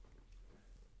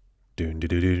Dune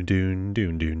dune dune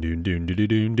dune dune dune dune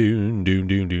dune dune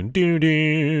dune dune dune dune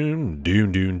dune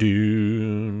dune dune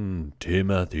dune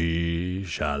Timothy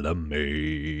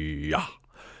Chalamet.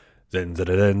 Zen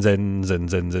zen zen zen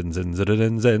zen zen zen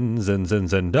zen zen zen zen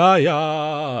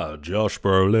Zendaya, Josh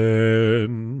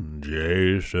Brolin,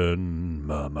 Jason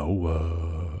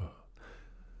Momoa.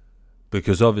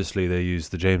 Because obviously they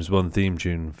used the James Bond theme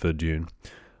tune for Dune.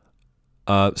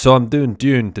 So I'm doing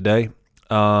Dune today.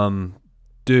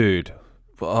 Dude.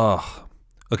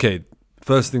 Okay,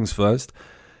 first things first.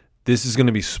 This is going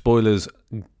to be spoilers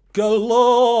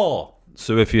galore.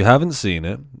 So if you haven't seen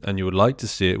it and you would like to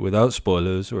see it without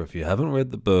spoilers, or if you haven't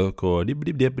read the book, or then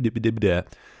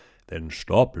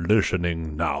stop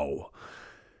listening now.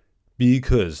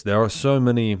 Because there are so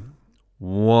many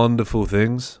wonderful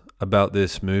things about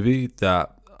this movie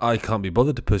that I can't be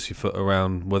bothered to pussyfoot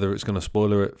around whether it's going to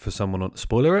spoiler it for someone or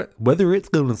whether it's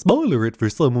going to spoiler it for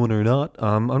someone or not.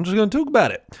 I'm just going to talk about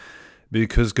it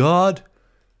because god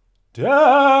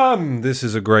damn, this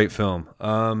is a great film.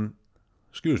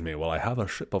 Excuse me while I have a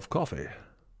sip of coffee.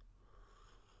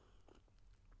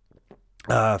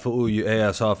 For all you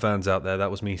ASR fans out there,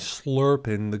 that was me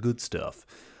slurping the good stuff.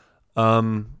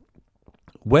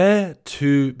 Where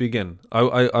to begin? I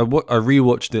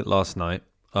rewatched it last night,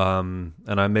 and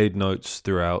I made notes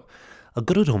throughout. I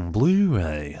got it on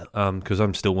Blu-ray, because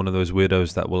I'm still one of those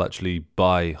weirdos that will actually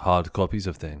buy hard copies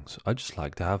of things. I just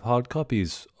like to have hard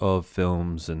copies of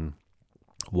films and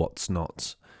what's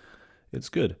nots. It's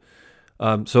good.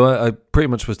 So I pretty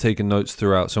much was taking notes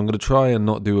throughout. So I'm going to try and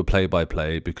not do a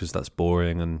play-by-play because that's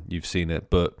boring and you've seen it.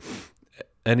 But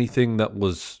anything that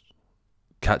was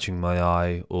catching my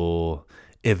eye or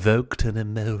evoked an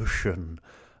emotion,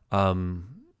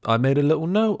 I made a little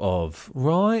note of,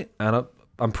 right? And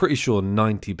I'm pretty sure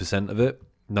 90% of it,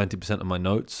 90% of my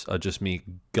notes are just me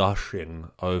gushing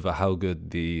over how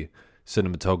good the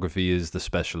cinematography is, the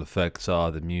special effects are,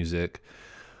 the music,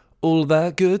 all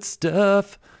that good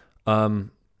stuff.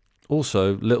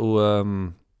 Also,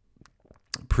 little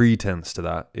pretense to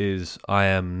that is I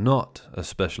am not a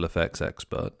special effects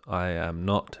expert. I am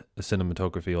not a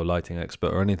cinematography or lighting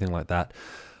expert or anything like that.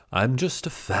 I'm just a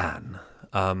fan.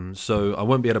 So I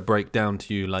won't be able to break down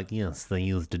to you like, yes, they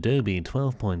used Adobe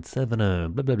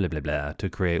 12.70, blah, blah, blah, blah, blah, to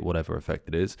create whatever effect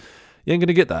it is. You ain't going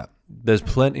to get that. There's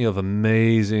plenty of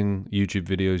amazing YouTube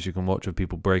videos you can watch of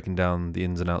people breaking down the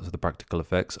ins and outs of the practical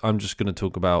effects. I'm just going to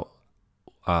talk about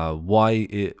why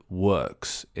it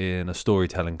works in a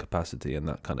storytelling capacity and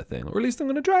that kind of thing, or at least I'm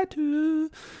going to try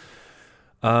to.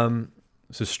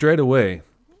 So straight away,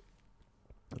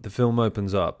 the film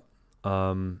opens up,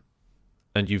 and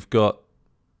you've got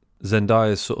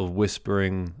Zendaya's sort of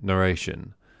whispering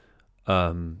narration,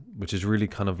 which is really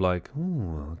kind of like,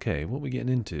 ooh, okay, what are we getting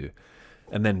into?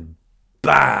 And then,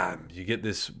 bam, you get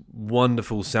this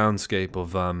wonderful soundscape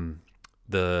of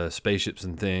the spaceships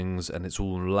and things, and it's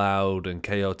all loud and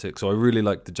chaotic. So I really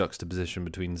like the juxtaposition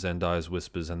between Zendaya's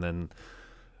whispers and then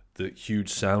the huge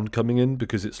sound coming in,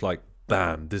 because it's like,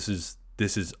 bam, this is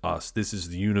us. This is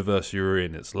the universe you're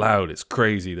in. It's loud. It's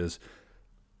crazy. There's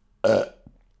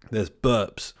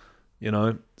burps. You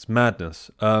know, it's madness.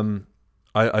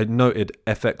 I noted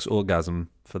FX orgasm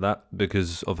for that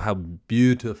because of how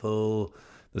beautiful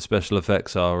the special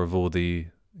effects are of all the,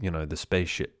 the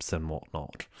spaceships and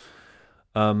whatnot.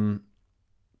 So,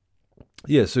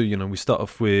 we start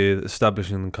off with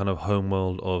establishing the kind of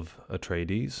homeworld of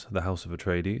Atreides, the House of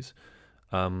Atreides.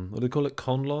 What do they call it?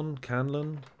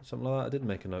 Canlan? Something like that. I did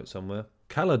make a note somewhere.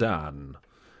 Caladan.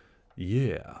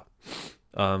 Yeah.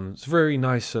 It's very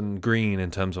nice and green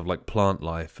in terms of like plant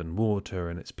life and water,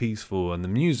 and it's peaceful, and the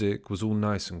music was all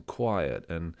nice and quiet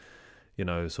and,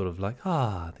 sort of like,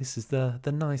 this is the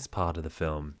nice part of the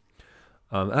film.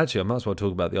 Actually, I might as well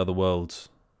talk about the other worlds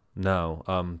now.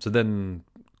 So then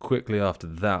quickly after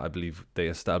that, I believe they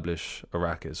establish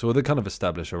Arrakis, or they kind of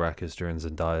establish Arrakis during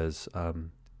Zendaya's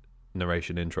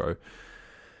narration intro.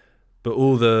 But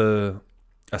all the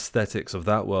aesthetics of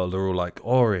that world are all like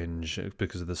orange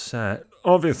because of the set.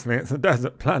 Obviously, it's a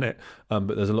desert planet,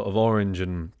 but there's a lot of orange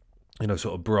and,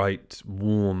 sort of bright,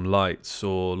 warm lights,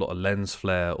 or a lot of lens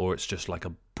flare, or it's just like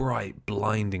a bright,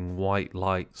 blinding white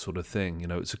light sort of thing.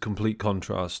 It's a complete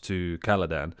contrast to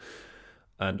Caladan.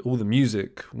 And all the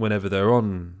music, whenever they're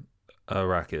on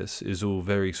Arrakis, is all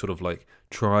very sort of like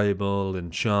tribal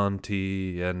and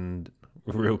chanty and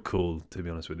real cool, to be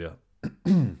honest with you.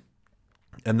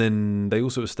 And then they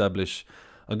also establish,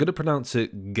 I'm going to pronounce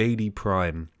it Gadi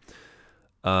Prime,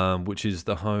 which is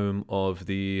the home of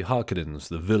the Harkonnens,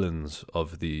 the villains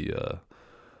of the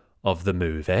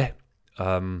movie.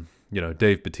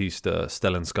 Dave Bautista,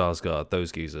 Stellan Skarsgård,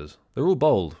 those geezers. They're all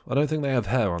bald. I don't think they have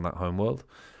hair on that homeworld.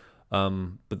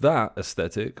 But that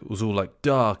aesthetic was all like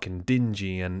dark and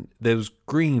dingy, and there was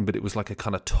green, but it was like a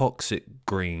kind of toxic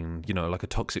green, like a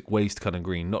toxic waste kind of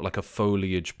green, not like a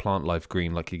foliage plant life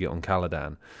green like you get on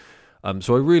Caladan.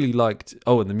 So I really liked,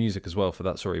 and the music as well for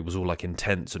that, was all like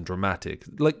intense and dramatic.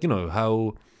 Like,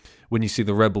 how when you see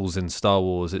the rebels in Star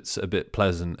Wars, it's a bit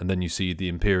pleasant, and then you see the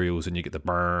Imperials and you get the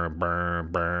burn, burn,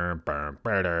 burn, burn,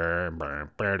 burn, burn,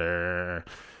 burn.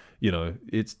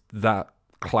 It's that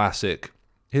classic,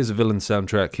 here's a villain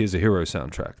soundtrack, here's a hero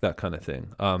soundtrack, that kind of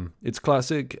thing. It's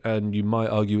classic, and you might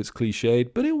argue it's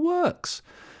cliched, but it works.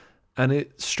 And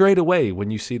it straight away,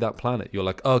 when you see that planet, you're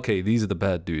like, okay, these are the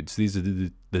bad dudes. These are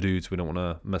the dudes we don't want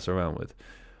to mess around with.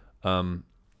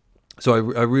 So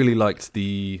I really liked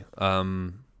the, I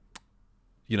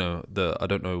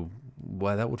don't know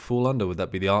where that would fall under. Would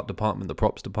that be the art department, the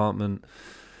props department,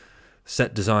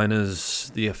 set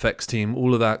designers, the effects team,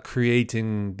 all of that,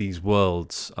 creating these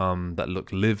worlds that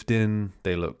look lived in,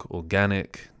 they look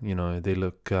organic, they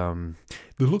look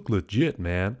legit,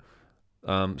 man.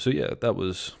 So yeah, that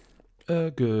was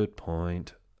a good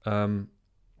point. And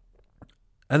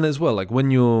as well, like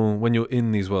when you're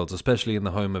in these worlds, especially in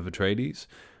the home of Atreides,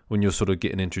 when you're sort of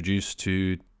getting introduced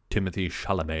to Timothée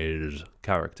Chalamet's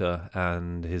character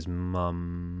and his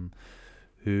mum,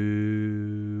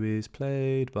 who is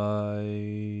played by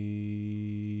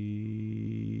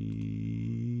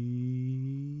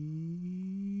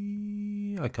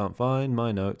I can't find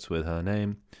my notes with her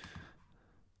name.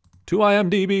 To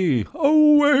IMDb.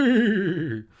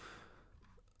 Away.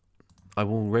 I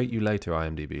will rate you later,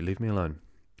 IMDb. Leave me alone.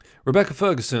 Rebecca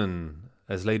Ferguson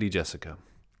as Lady Jessica.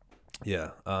 Yeah.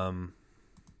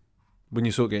 When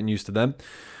you start getting used to them,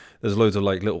 there's loads of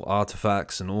like little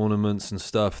artifacts and ornaments and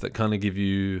stuff that kind of give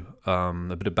you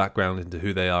a bit of background into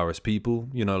who they are as people.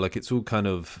 Like it's all kind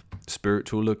of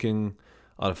spiritual looking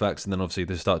artifacts. And then obviously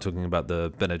they start talking about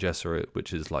the Bene Gesserit,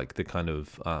 which is like the kind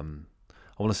of, I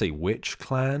want to say witch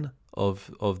clan of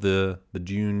the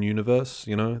Dune universe.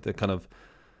 They're kind of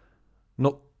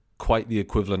not quite the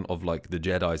equivalent of like the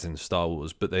Jedis in Star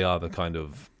Wars, but they are the kind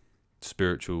of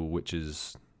spiritual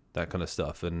witches, that kind of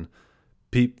stuff. And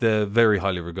they're very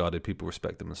highly regarded. People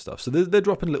respect them and stuff. So they're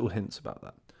dropping little hints about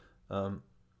that.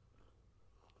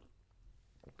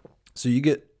 So you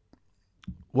get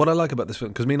what I like about this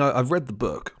film, because I've read the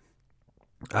book.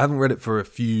 I haven't read it for a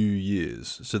few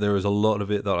years, so there is a lot of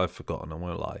it that I've forgotten. I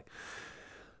won't lie.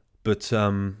 But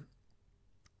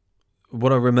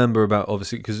what I remember about,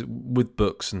 obviously, because with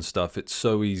books and stuff, it's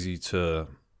so easy to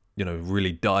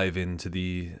really dive into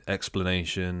the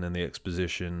explanation and the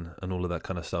exposition and all of that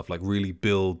kind of stuff, like really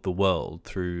build the world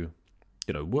through,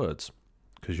 words,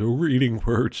 because you're reading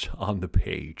words on the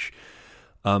page.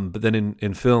 But then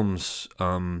in films,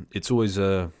 it's always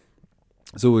a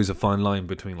fine line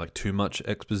between like too much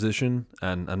exposition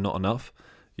and not enough.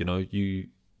 That's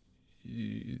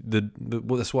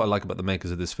what I like about the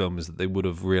makers of this film, is that they would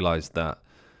have realized that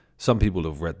some people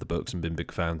have read the books and been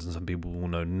big fans, and some people will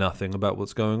know nothing about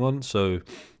what's going on. So,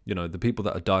 the people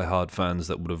that are diehard fans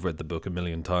that would have read the book a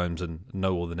million times and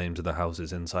know all the names of the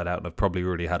houses inside out and have probably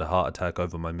already had a heart attack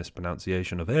over my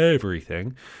mispronunciation of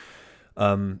everything,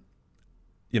 they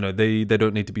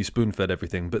don't need to be spoon-fed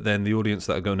everything. But then the audience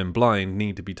that are going in blind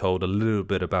need to be told a little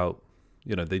bit about,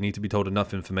 they need to be told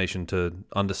enough information to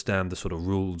understand the sort of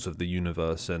rules of the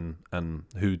universe and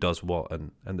who does what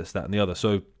and this, that, and the other.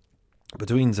 So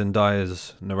between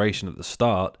Zendaya's narration at the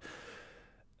start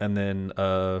and then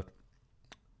Timothée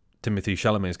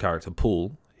Chalamet's character,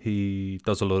 Paul, he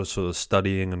does a lot of sort of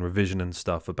studying and revision and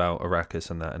stuff about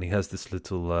Arrakis and that, and he has this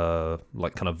little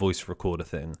like kind of voice recorder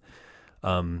thing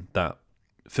that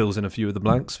fills in a few of the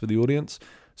blanks for the audience.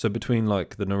 So between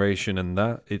like the narration and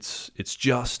that, it's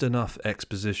just enough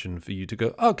exposition for you to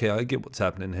go, okay, I get what's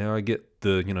happening here. I get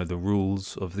the the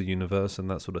rules of the universe and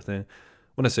that sort of thing.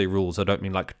 When I say rules, I don't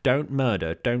mean like don't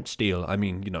murder, don't steal. I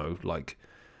mean, like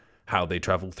how they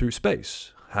travel through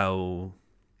space, how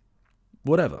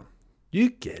whatever.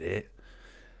 You get it.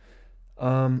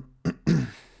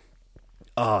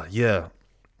 Yeah.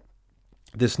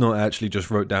 This note I actually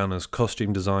just wrote down as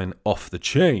costume design off the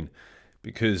chain,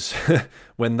 because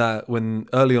when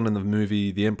early on in the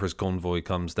movie the Emperor's convoy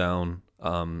comes down,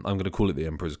 I'm going to call it the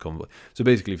Emperor's convoy. So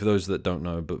basically, for those that don't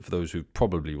know, but for those who've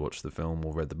probably watched the film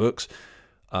or read the books,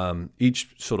 each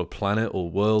sort of planet or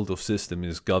world or system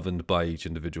is governed by each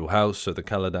individual house. So the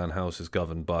Caladan house is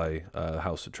governed by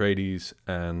House Atreides,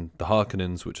 and the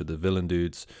Harkonnens, which are the villain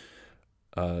dudes,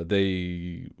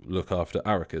 they look after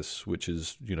Arrakis, which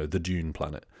is the Dune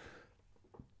planet.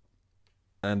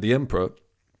 And the Emperor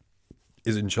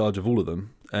is in charge of all of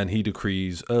them, and he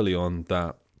decrees early on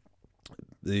that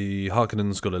the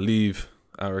Harkonnens got to leave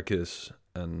Arrakis,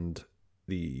 and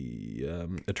the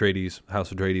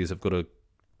House Atreides have got to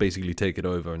basically take it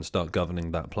over and start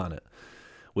governing that planet,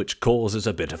 which causes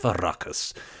a bit of a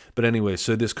ruckus. But anyway,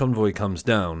 so this convoy comes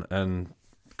down, and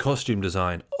costume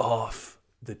design off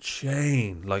the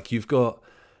chain. Like you've got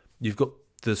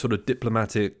the sort of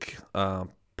diplomatic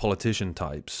politician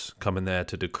types coming there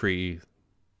to decree,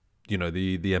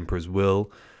 the Emperor's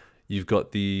will. You've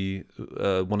got the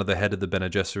one of the head of the Bene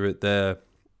Gesserit there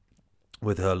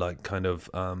with her like kind of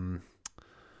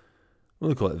what do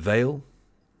they call it, veil,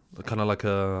 kind of like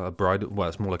a bride. Well,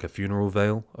 it's more like a funeral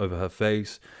veil over her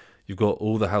face. You've got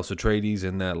all the House Atreides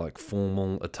in their like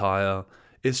formal attire.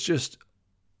 It's just,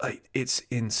 it's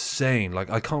insane. Like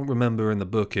I can't remember in the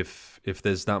book if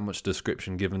there's that much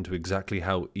description given to exactly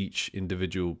how each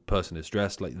individual person is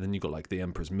dressed. Like then you got like the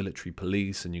Emperor's military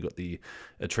police, and you got the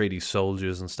Atreides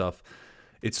soldiers and stuff.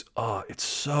 It's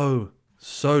so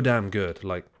damn good.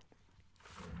 Like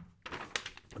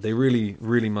they really,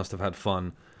 really must have had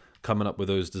fun coming up with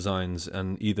those designs,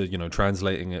 and either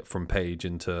translating it from page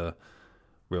into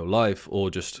real life, or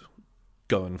just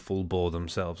going full bore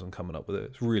themselves and coming up with it.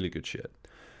 It's really good shit.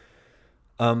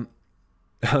 Oh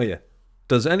yeah.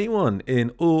 Does anyone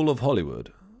in all of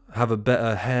Hollywood have a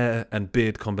better hair and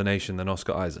beard combination than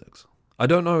Oscar Isaacs? I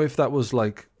don't know if that was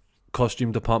like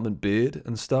costume department beard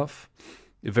and stuff.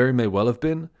 It very may well have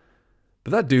been.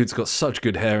 But that dude's got such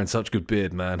good hair and such good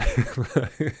beard, man.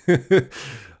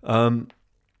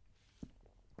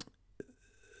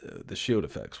 The shield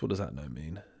effects, what does that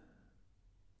mean?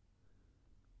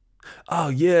 Oh,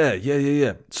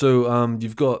 yeah. So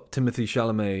you've got Timothée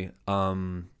Chalamet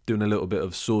doing a little bit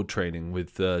of sword training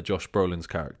with Josh Brolin's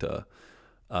character.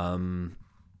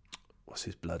 What's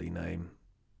his bloody name?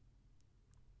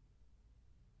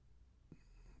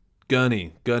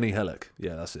 Gurney Hellick.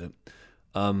 Yeah, that's it.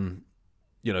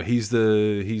 He's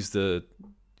the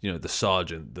the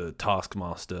sergeant, the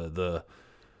taskmaster, the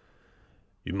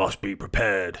you must be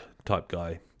prepared type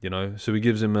guy, So he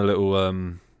gives him a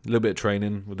little bit of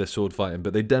training with their sword fighting,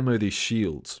 but they demo these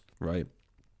shields, right?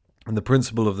 And the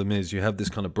principle of them is you have this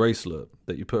kind of bracelet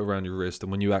that you put around your wrist,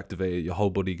 and when you activate it, your whole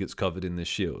body gets covered in this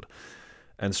shield.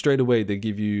 And straight away they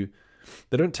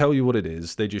don't tell you what it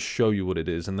is, they just show you what it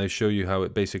is, and they show you how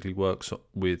it basically works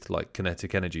with like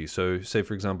kinetic energy. So say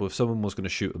for example, if someone was going to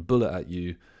shoot a bullet at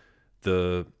you,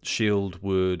 the shield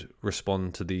would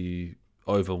respond to the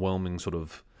overwhelming sort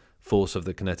of force of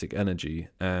the kinetic energy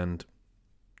and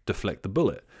deflect the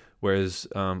bullet. Whereas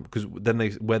because then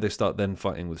they start then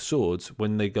fighting with swords,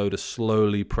 when they go to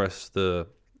slowly press the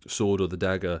sword or the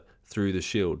dagger through the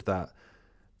shield, that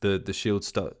the shield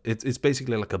it's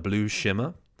basically like a blue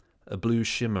shimmer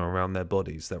around their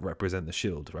bodies that represent the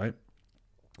shield, right?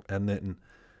 And then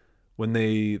when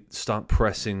they start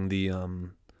pressing the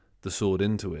sword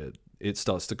into it, it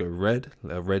starts to go red,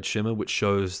 a red shimmer, which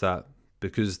shows that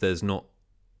because there's not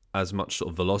as much sort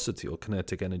of velocity or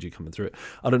kinetic energy coming through it.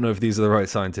 I don't know if these are the right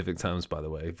scientific terms, by the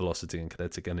way, velocity and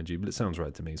kinetic energy, but it sounds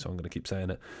right to me, so I'm going to keep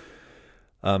saying it.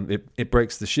 It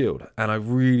breaks the shield, and I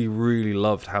really, really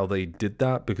loved how they did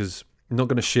that, because I'm not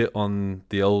going to shit on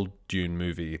the old Dune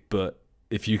movie, but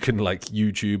if you can like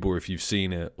YouTube, or if you've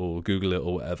seen it or Google it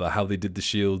or whatever, how they did the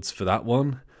shields for that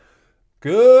one,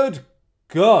 good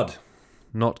God,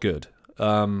 not good.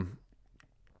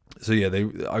 So yeah,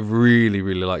 I really,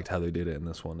 really liked how they did it in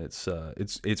this one.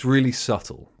 It's really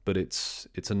subtle, but it's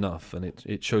enough, and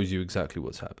it shows you exactly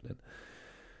what's happening.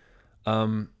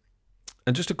 And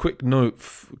just a quick note,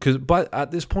 because at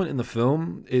this point in the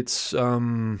film, it's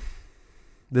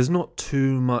there's not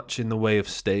too much in the way of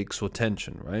stakes or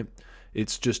tension, right?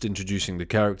 It's just introducing the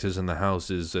characters and the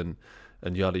houses and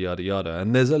yada yada yada.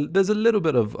 And there's a little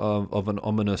bit of an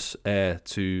ominous air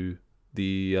to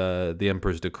the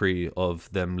Emperor's decree of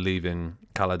them leaving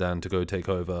Caladan to go take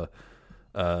over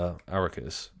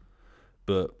Arrakis,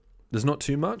 but there's not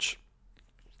too much,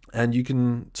 and you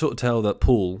can sort of tell that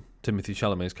Paul, Timothée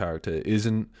Chalamet's character,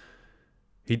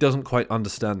 he doesn't quite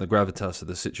understand the gravitas of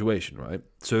the situation, right?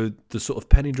 So the sort of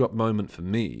penny drop moment for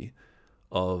me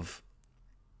of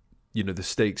the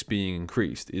stakes being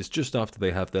increased is just after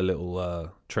they have their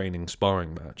little training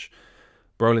sparring match.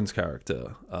 Brolin's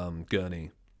character,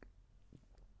 Gurney,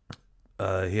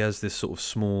 he has this sort of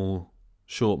small,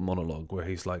 short monologue where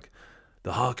he's like,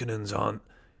 the Harkonnens aren't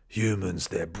humans,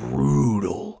 they're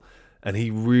brutal. And he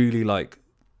really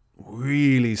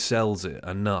sells it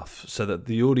enough so that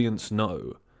the audience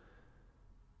know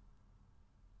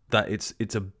that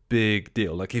it's a big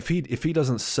deal. Like if he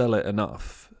doesn't sell it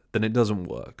enough, then it doesn't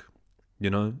work.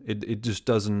 It just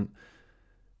doesn't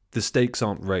the stakes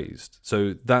aren't raised.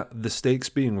 So that the stakes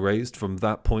being raised from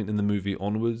that point in the movie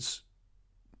onwards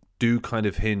do kind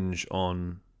of hinge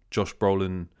on Josh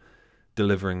Brolin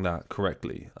delivering that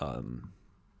correctly. And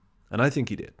I think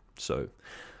he did. So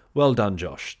well done,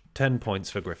 Josh. 10 points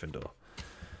for Gryffindor.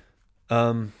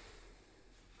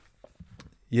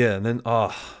 Yeah, and then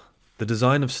the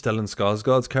design of Stellan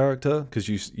Skarsgård's character, because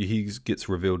he gets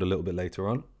revealed a little bit later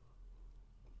on.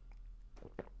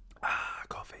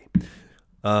 Coffee.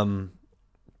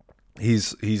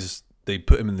 They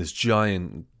put him in this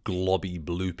giant globby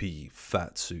bloopy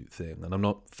fat suit thing, and I'm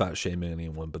not fat shaming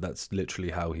anyone, but that's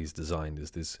literally how he's designed.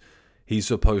 Is this? He's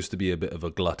supposed to be a bit of a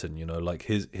glutton, like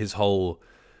his whole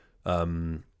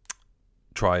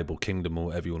tribe or kingdom or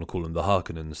whatever you want to call them, the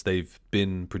Harkonnens. They've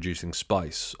been producing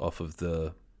spice off of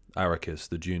the Arrakis,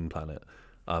 the Dune planet,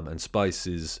 and spice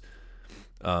is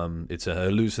it's a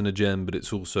hallucinogen, but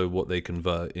it's also what they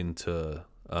convert into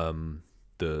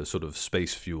the sort of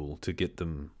space fuel to get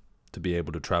them to be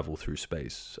able to travel through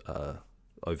space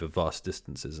over vast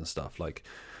distances and stuff. Like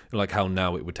how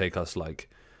now it would take us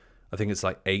I think it's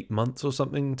 8 months or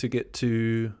something to get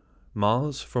to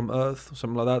Mars from Earth, or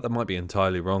something like that. That might be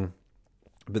entirely wrong,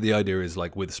 but the idea is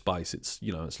with spice, it's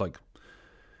it's like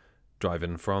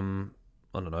driving from,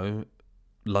 I don't know,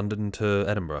 London to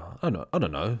Edinburgh. I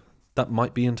don't know. That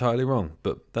might be entirely wrong,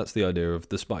 but that's the idea of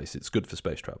the spice. It's good for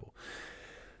space travel.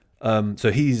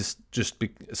 So he's just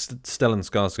Stellan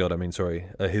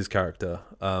Skarsgård. His character,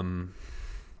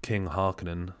 King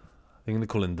Harkonnen. I think they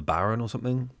call him the Baron or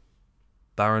something.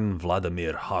 Baron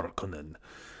Vladimir Harkonnen.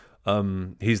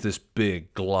 He's this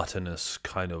big, gluttonous,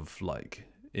 kind of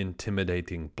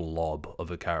intimidating blob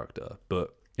of a character.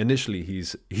 But initially,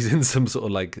 he's in some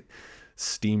sort of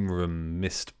steam room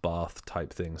mist bath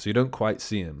type thing, so you don't quite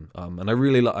see him. And I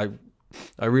really like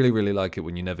it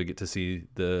when you never get to see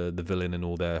the villain in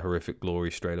all their horrific glory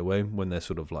straight away, when they're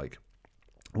sort of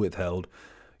withheld.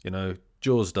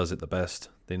 Jaws does it the best.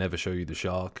 They never show you the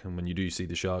shark, and when you do see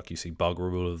the shark, you see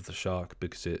bugger all of the shark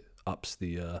because it ups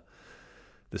the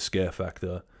scare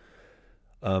factor.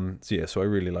 So I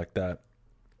really like that.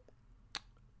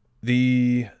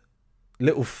 There's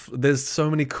so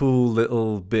many cool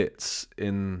little bits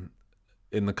in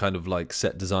the kind of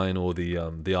set design or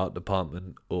the art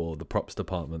department or the props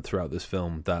department throughout this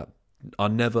film that are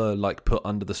never put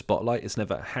under the spotlight. It's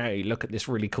never, hey, look at this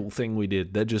really cool thing we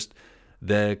did. They're just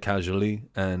there casually,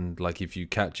 and if you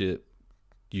catch it,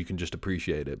 you can just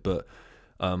appreciate it. But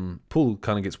Paul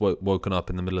kind of gets woken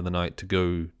up in the middle of the night to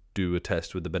go do a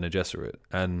test with the Bene Gesserit,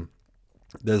 and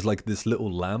there's this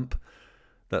little lamp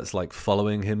that's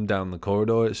following him down the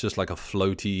corridor. It's just a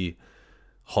floaty,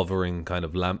 hovering kind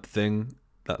of lamp thing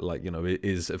that it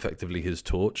is effectively his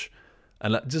torch.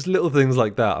 And just little things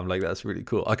like that, I'm that's really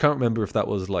cool. I can't remember if that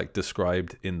was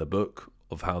described in the book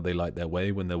of how they light their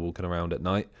way when they're walking around at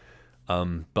night.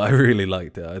 But I really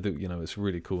liked it. I think it's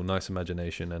really cool, nice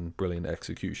imagination and brilliant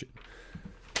execution.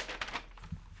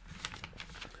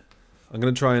 I'm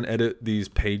going to try and edit these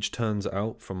page turns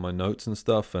out from my notes and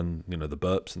stuff, and the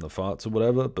burps and the farts or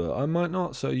whatever, but I might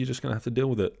not, so you're just going to have to deal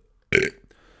with it.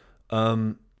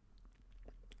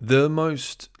 The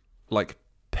most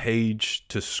page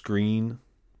to screen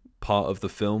part of the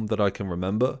film that I can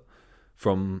remember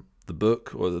from the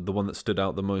book, or the one that stood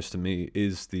out the most to me,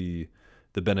 is the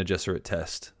Bene Gesserit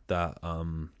test that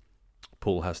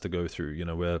Paul has to go through,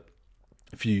 where,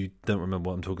 if you don't remember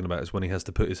what I'm talking about, is when he has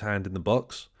to put his hand in the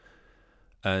box,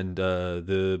 and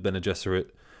the Bene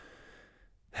Gesserit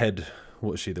head,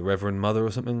 what is she, the Reverend Mother or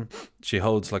something? She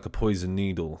holds a poison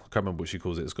needle. I can't remember what she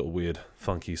calls it. It's got a weird,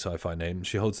 funky sci-fi name.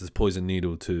 She holds this poison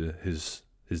needle to his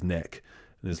neck,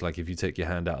 and it's if you take your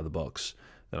hand out of the box,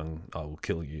 then I will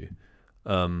kill you.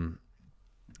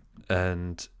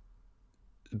 And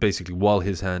basically, while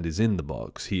his hand is in the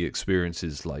box, he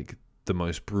experiences the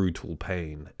most brutal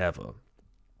pain ever.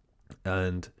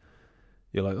 And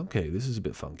you're okay, this is a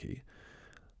bit funky.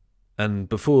 And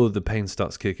before the pain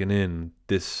starts kicking in,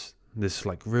 this is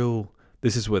where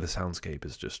the soundscape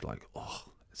is just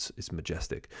it's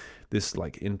majestic. This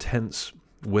intense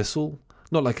whistle,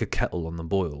 not like a kettle on the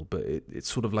boil, but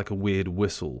it's sort of a weird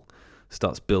whistle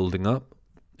starts building up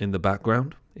in the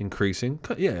background, increasing.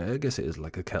 Yeah, I guess it is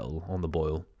like a kettle on the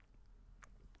boil.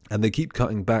 And they keep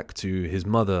cutting back to his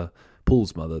mother,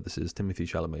 Paul's mother. This is Timothée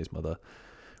Chalamet's mother,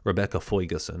 Rebecca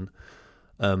Ferguson.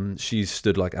 She's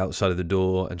stood outside of the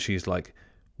door, and she's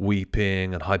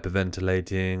weeping and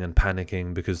hyperventilating and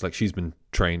panicking because she's been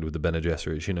trained with the Bene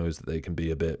Gesserit. She knows that they can be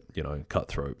a bit,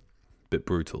 cutthroat, a bit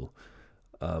brutal.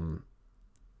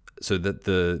 So that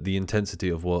the intensity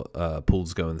of what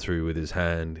Paul's going through with his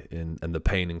hand and the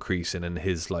pain increasing, and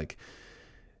his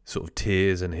sort of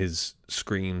tears and his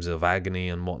screams of agony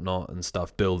and whatnot and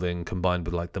stuff building, combined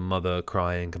with like the mother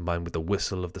crying, combined with the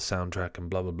whistle of the soundtrack and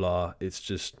blah blah blah. It's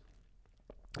just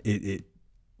it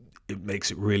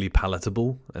makes it really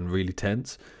palatable and really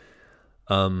tense.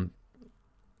 And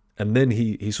then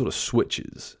he sort of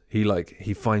switches.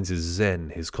 He finds his zen,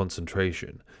 his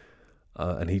concentration,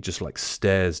 and he just like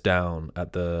stares down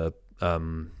at the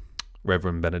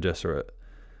Reverend Bene Gesserit,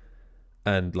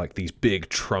 and like these big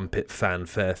trumpet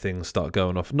fanfare things start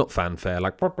going off. Not fanfare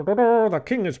like the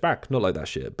king is back, not like that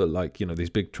shit, but like, you know, these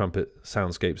big trumpet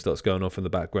soundscape starts going off in the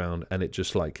background, and it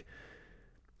just like,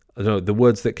 I don't know, the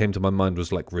words that came to my mind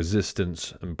was like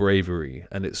resistance and bravery,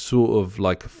 and it's sort of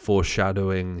like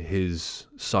foreshadowing his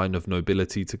sign of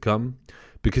nobility to come,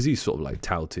 because he's sort of like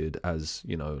touted as,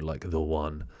 you know, like the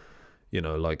one, you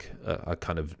know, like a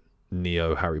kind of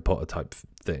Neo Harry Potter type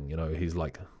thing, you know, he's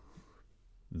like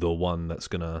the one that's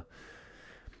gonna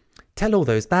tell all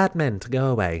those bad men to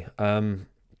go away.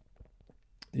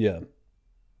 Yeah.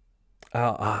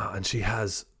 And she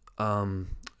has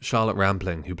Charlotte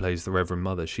Rampling, who plays the Reverend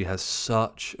Mother. She has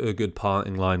such a good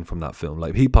parting line from that film.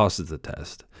 Like, he passes the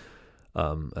test,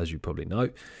 as you probably know,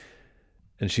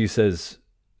 and she says,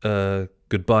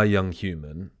 "Goodbye, young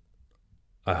human.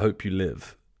 I hope you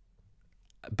live."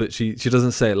 But she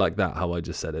doesn't say it like that, how I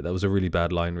just said it. That was a really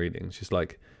bad line reading. She's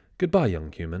like, "Goodbye,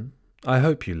 young human. I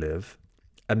hope you live."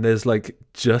 And there's like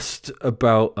just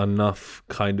about enough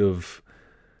kind of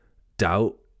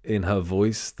doubt in her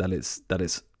voice that it's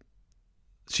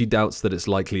she doubts that it's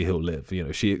likely he'll live. You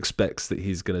know, she expects that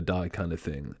he's going to die, kind of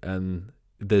thing. And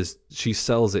she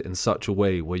sells it in such a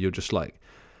way where you're just like,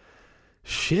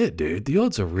 shit, dude, the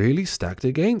odds are really stacked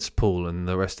against Paul and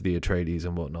the rest of the Atreides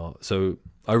and whatnot. So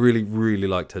I really, really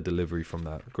liked her delivery from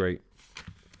that. Great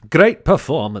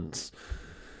performance.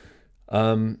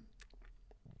 Yeah.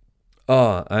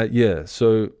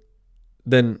 So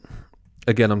then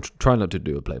again, I'm trying not to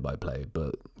do a play-by-play,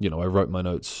 but, you know, I wrote my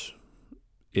notes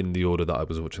in the order that I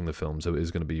was watching the film, so it is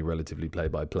going to be relatively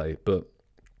play-by-play. But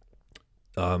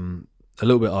a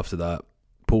little bit after that,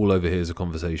 Paul overhears a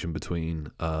conversation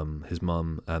between his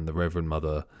mum and the Reverend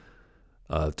Mother,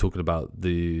 talking about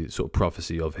the sort of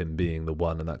prophecy of him being the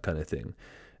one and that kind of thing.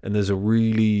 And there's a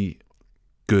really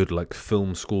good like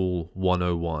film school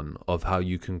 101 of how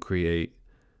you can create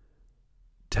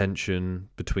tension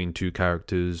between two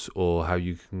characters, or how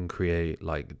you can create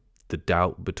like the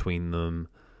doubt between them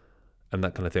and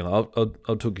that kind of thing.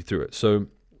 I'll talk you through it. So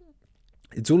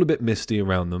it's all a bit misty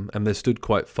around them, and they're stood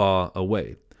quite far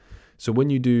away. So when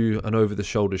you do an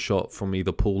over-the-shoulder shot from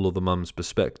either Paul or the mum's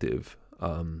perspective,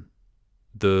 so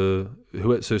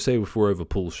say if we're over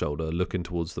Paul's shoulder looking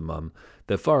towards the mum,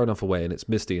 they're far enough away and it's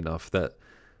misty enough that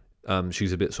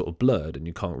she's a bit sort of blurred and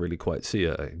you can't really quite see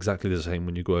her. Exactly the same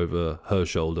when you go over her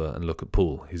shoulder and look at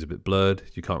Paul. He's a bit blurred,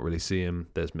 you can't really see him,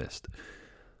 there's mist.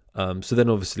 So then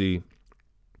obviously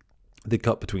they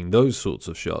cut between those sorts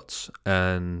of shots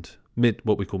and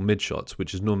what we call mid shots,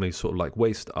 which is normally sort of like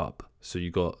waist up. So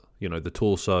you got, you know, the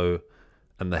torso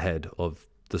and the head of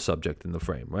the subject in the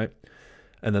frame, right?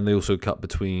 And then they also cut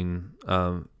between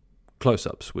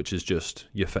close-ups, which is just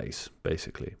your face,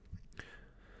 basically,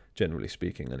 generally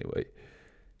speaking, anyway.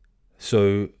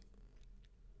 So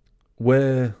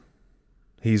where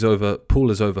Paul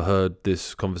has overheard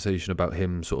this conversation about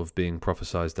him sort of being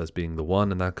prophesized as being the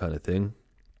one and that kind of thing.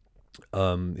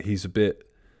 He's a bit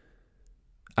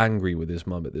angry with his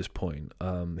mum at this point.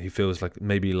 He feels like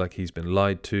maybe like he's been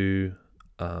lied to.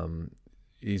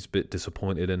 He's a bit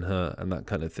disappointed in her and that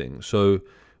kind of thing. So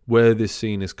where this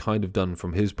scene is kind of done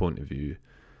from his point of view,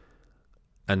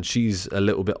 and she's a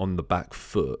little bit on the back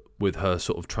foot with her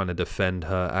sort of trying to defend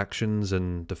her actions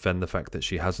and defend the fact that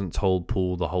she hasn't told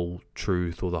Paul the whole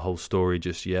truth or the whole story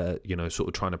just yet, you know, sort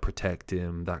of trying to protect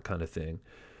him, that kind of thing.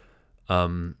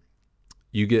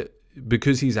 You get,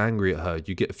 because he's angry at her,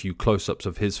 you get a few close-ups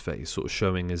of his face sort of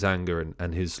showing his anger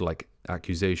and his like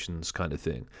accusations kind of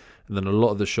thing. And then a lot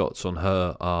of the shots on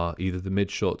her are either the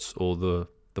mid shots or the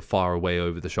far away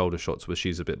over the shoulder shots where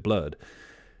she's a bit blurred.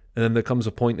 And then there comes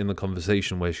a point in the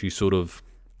conversation where she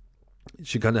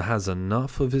kind of has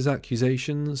enough of his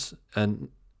accusations and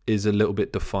is a little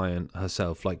bit defiant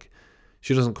herself. Like,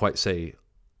 she doesn't quite say,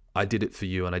 I did it for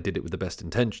you and I did it with the best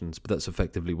intentions, but that's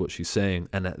effectively what she's saying.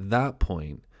 And at that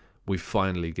point, we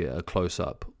finally get a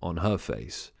close-up on her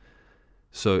face.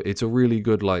 So it's a really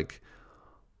good, like,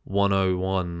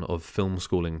 101 of film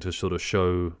schooling to sort of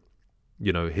show,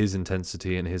 you know, his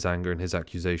intensity and his anger and his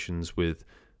accusations with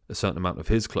a certain amount of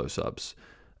his close-ups,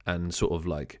 and sort of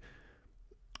like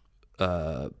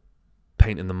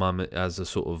painting the mum as a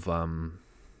sort of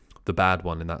the bad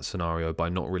one in that scenario by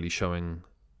not really showing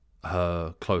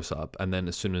her close up, and then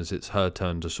as soon as it's her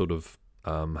turn to sort of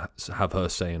have her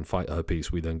say and fight her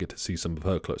piece, we then get to see some of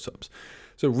her close ups.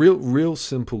 So real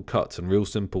simple cuts and real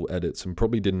simple edits, and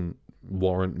probably didn't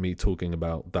warrant me talking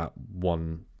about that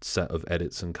one set of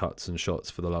edits and cuts and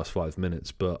shots for the last 5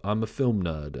 minutes, but I'm a film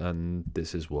nerd and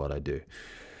this is what I do.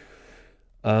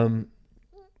 And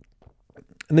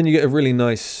then you get a really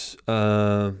nice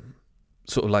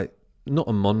sort of like, not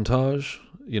a montage,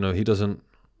 he doesn't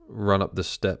run up the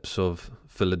steps of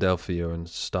Philadelphia and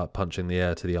start punching the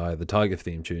air to the Eye of the Tiger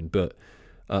theme tune, but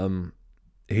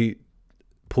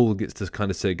Paul gets to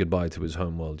kind of say goodbye to his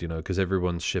homeworld, because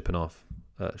everyone's shipping off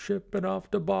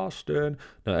to Boston.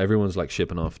 No, everyone's like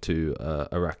shipping off to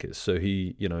Arrakis. So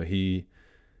he's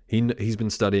been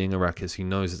studying Arrakis. He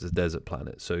knows it's a desert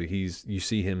planet. So you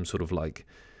see him sort of like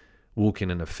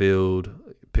walking in a field,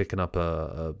 picking up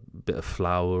a bit of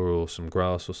flower or some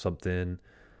grass or something.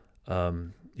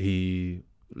 He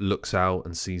looks out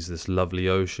and sees this lovely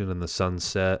ocean and the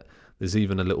sunset. There's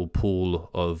even a little pool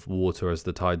of water as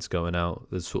the tide's going out.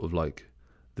 There's sort of like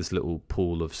this little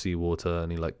pool of seawater,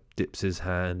 and he like dips his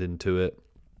hand into it.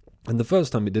 And the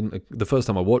first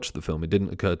time I watched the film, it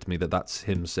didn't occur to me that that's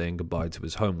him saying goodbye to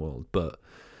his homeworld. But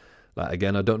like,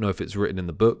 again, I don't know if it's written in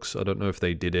the books. I don't know if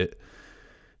they did it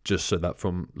just so that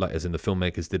from, like, as in the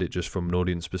filmmakers did it just from an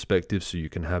audience perspective, so you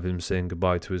can have him saying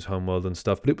goodbye to his homeworld and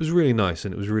stuff. But it was really nice,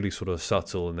 and it was really sort of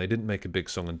subtle, and they didn't make a big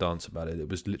song and dance about it. It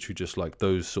was literally just like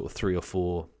those sort of 3 or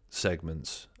 4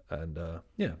 segments, and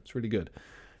yeah, it's really good.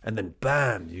 And then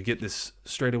bam, you get this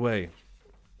straight away.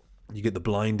 You get the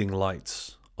blinding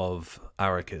lights of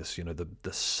Arrakis,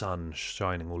 the sun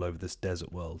shining all over this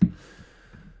desert world.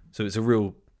 So it's a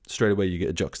real, straight away you get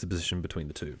a juxtaposition between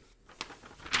the two.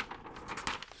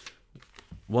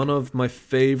 One of my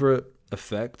favorite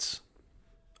effects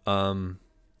in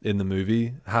the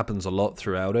movie happens a lot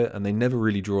throughout it, and they never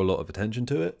really draw a lot of attention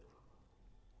to it.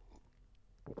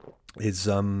 Is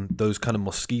those kind of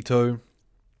mosquito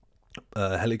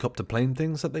helicopter plane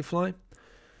things that they fly.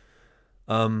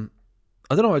 I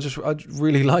don't know. I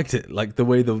really liked it, like the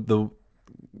way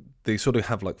they sort of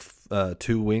have like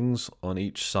 2 wings on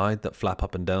each side that flap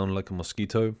up and down like a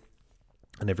mosquito,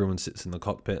 and everyone sits in the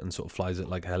cockpit and sort of flies it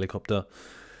like a helicopter.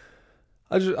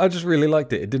 I just really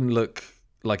liked it. It didn't look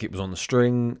like it was on the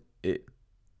string. It,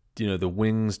 the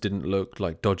wings didn't look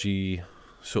like dodgy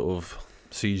sort of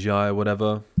CGI or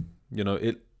whatever.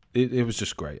 It was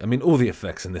just great. I mean, all the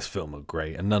effects in this film are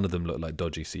great, and none of them look like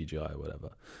dodgy CGI or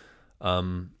whatever.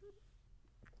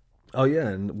 Oh yeah,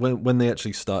 and when they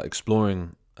actually start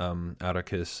exploring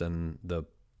Arrakis and the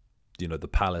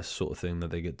palace sort of thing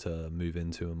that they get to move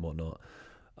into and whatnot,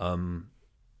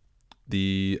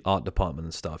 the art department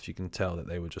and stuff, you can tell that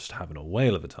they were just having a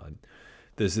whale of a time.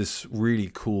 There's this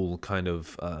really cool kind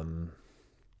of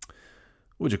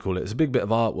what do you call it? It's a big bit of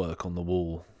artwork on the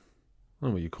wall. I don't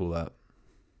know what you call that.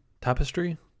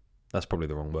 Tapestry? That's probably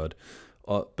the wrong word.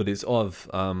 But it's of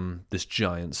this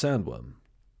giant sandworm.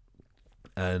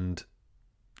 And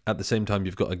at the same time,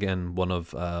 you've got, again, one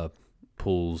of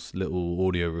Paul's little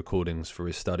audio recordings for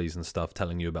his studies and stuff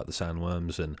telling you about the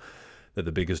sandworms, and they're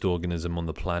the biggest organism on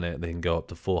the planet. They can go up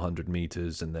to 400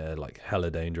 meters, and they're like hella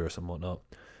dangerous and whatnot.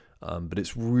 But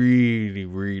it's really,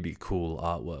 really cool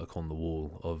artwork on the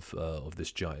wall of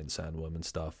this giant sandworm and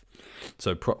stuff.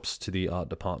 So props to the art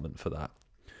department for that.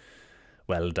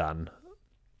 Well done.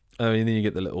 And then you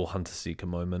get the little hunter-seeker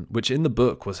moment, which in the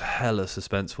book was hella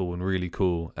suspenseful and really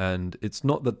cool. And it's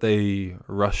not that they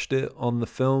rushed it on the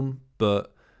film,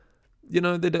 but,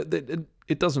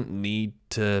 it doesn't need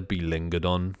to be lingered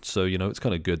on. So, it's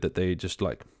kind of good that they just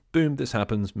like, boom, this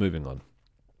happens, moving on.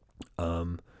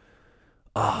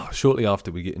 Shortly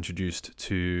after we get introduced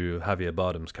to Javier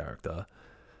Bardem's character,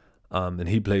 and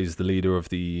he plays the leader of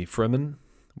the Fremen,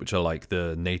 which are like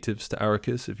the natives to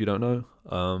Arrakis, if you don't know.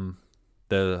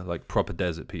 They're like proper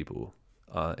desert people,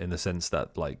 in the sense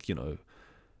that, like,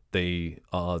 they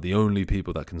are the only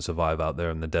people that can survive out there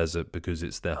in the desert because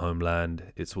it's their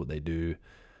homeland. It's what they do.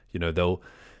 They'll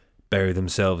bury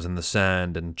themselves in the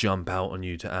sand and jump out on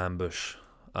you to ambush,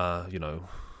 other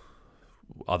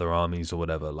armies or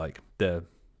whatever. Like, they're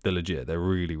legit. They're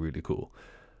really, really cool.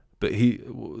 But the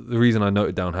reason I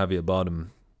noted down Javier Bardem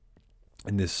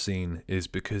in this scene is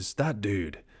because that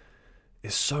dude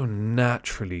is so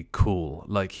naturally cool.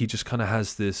 Like, he just kind of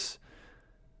has this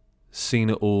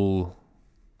seen it all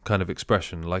kind of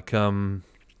expression. Like Robert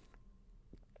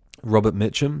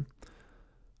Mitchum.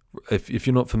 If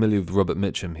you're not familiar with Robert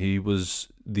Mitchum, he was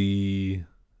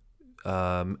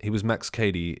Max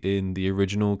Cady in the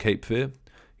original Cape Fear.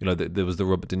 There was the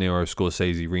Robert De Niro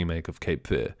Scorsese remake of Cape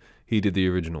Fear. He did the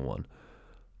original one.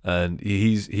 And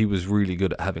he was really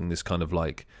good at having this kind of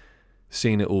like,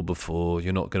 seen it all before,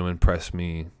 you're not going to impress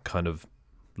me kind of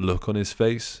look on his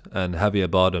face. And Javier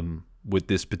Bardem, with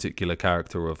this particular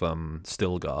character of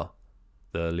Stilgar,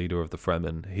 the leader of the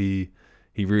Fremen, he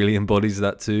really embodies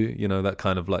that too, that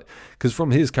kind of like, because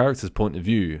from his character's point of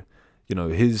view,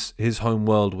 his home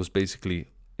world was basically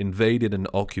invaded and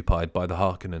occupied by the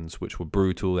Harkonnens, which were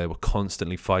brutal. They were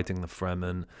constantly fighting the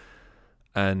Fremen,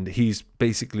 and he's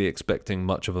basically expecting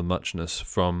much of a muchness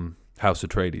from House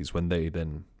Atreides when they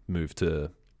then move to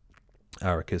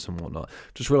Arrakis and whatnot.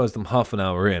 Just realized I'm half an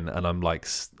hour in, and I'm like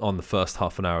on the first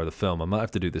half an hour of the film. I might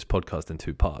have to do this podcast in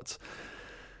 2 parts.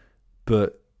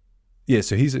 But yeah,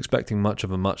 so he's expecting much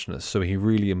of a muchness. So he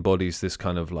really embodies this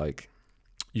kind of like,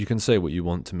 you can say what you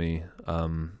want to me,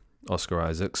 Oscar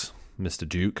Isaacs, Mr.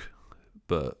 Duke,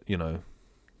 but you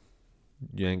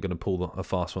ain't gonna pull a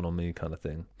fast one on me, kind of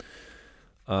thing.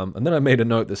 And then I made a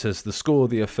note that says the score,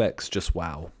 the effects, just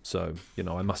wow. So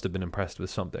I must have been impressed with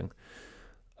something.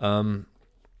 Then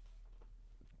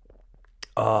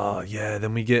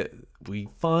we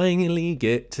finally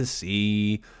get to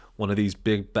see one of these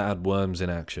big bad worms in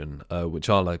action, which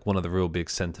are like one of the real big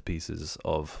centerpieces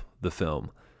of the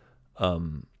film.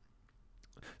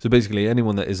 So basically,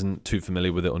 anyone that isn't too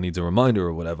familiar with it or needs a reminder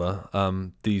or whatever,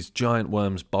 these giant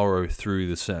worms burrow through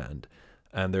the sand,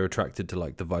 and they're attracted to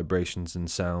like the vibrations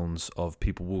and sounds of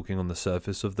people walking on the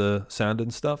surface of the sand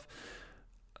and stuff.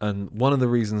 And one of the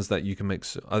reasons that you can make,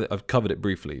 I've covered it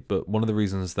briefly, but one of the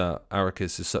reasons that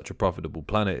Arrakis is such a profitable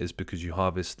planet is because you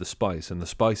harvest the spice, and the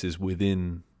spice is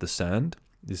within the sand.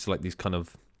 It's like these kind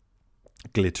of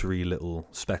glittery little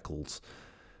speckles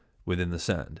within the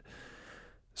sand.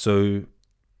 So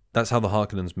that's how the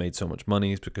Harkonnens made so much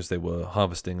money, is because they were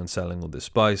harvesting and selling all this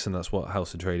spice, and that's what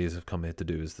House Atreides have come here to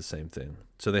do, is the same thing.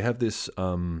 So they have this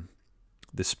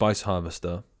this spice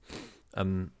harvester,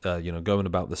 and going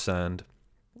about the sand,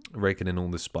 raking in all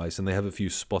this spice, and they have a few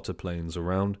spotter planes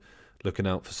around looking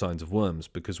out for signs of worms,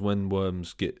 because when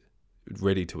worms get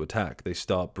ready to attack, they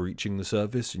start breaching the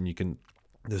surface, and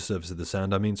the surface of the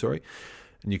sand, and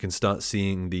you can start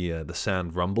seeing the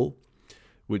sand rumble,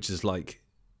 which is like,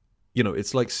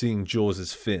 it's like seeing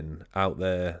Jaws' fin out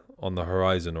there on the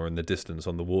horizon or in the distance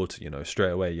on the water.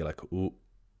 Straight away you're like, ooh,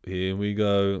 here we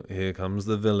go, here comes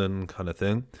the villain, kind of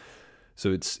thing.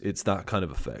 So it's that kind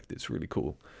of effect. It's really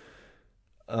cool.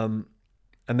 And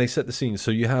they set the scene. So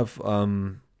you have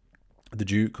the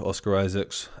Duke, Oscar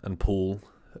Isaacs, and Paul,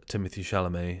 Timothy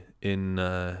Chalamet, in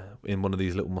one of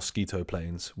these little mosquito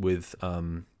planes with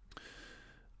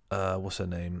what's her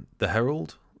name? The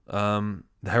Herald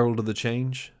of the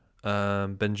Change,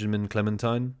 Benjamin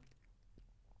Clementine.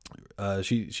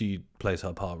 She plays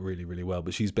her part really, really well,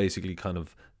 but she's basically kind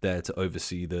of there to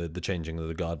oversee the changing of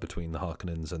the guard between the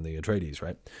Harkonnens and the Atreides,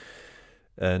 right?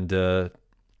 And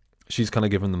she's kind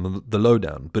of giving them the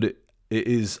lowdown, but it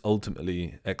is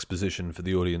ultimately exposition for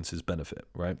the audience's benefit,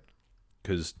 right?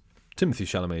 Because Timothy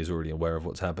Chalamet is already aware of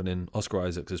what's happening. Oscar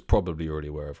Isaacs is probably already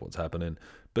aware of what's happening,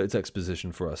 but it's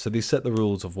exposition for us. So they set the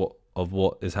rules of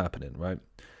what is happening, right?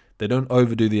 They don't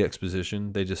overdo the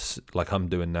exposition. They just, like I'm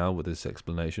doing now with this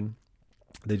explanation,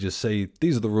 they just say,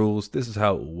 these are the rules, this is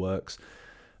how it all works,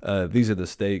 these are the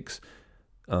stakes.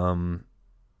 And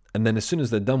then as soon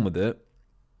as they're done with it,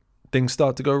 things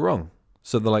start to go wrong.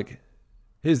 So they're like,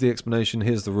 here's the explanation,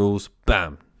 here's the rules,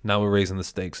 bam, now we're raising the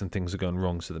stakes and things are going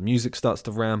wrong. So the music starts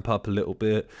to ramp up a little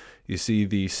bit. You see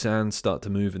the sand start to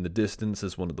move in the distance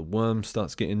as one of the worms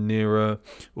starts getting nearer.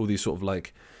 All these sort of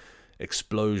like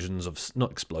explosions of,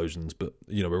 not explosions, but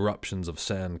eruptions of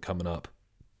sand coming up.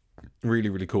 Really,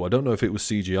 really cool. I don't know if it was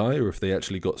CGI or if they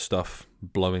actually got stuff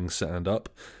blowing sand up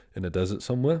in a desert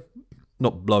somewhere.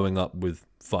 Not blowing up with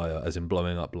fire, as in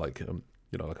blowing up like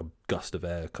like a gust of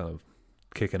air kind of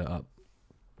kicking it up.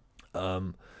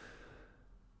 And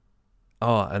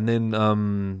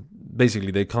then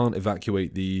basically they can't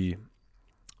evacuate the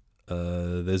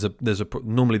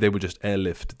normally they would just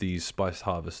airlift these spice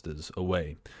harvesters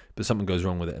away, but something goes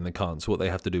wrong with it and they can't. So what they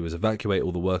have to do is evacuate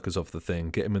all the workers off the thing,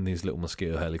 get them in these little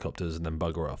mosquito helicopters, and then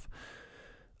bugger off.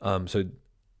 So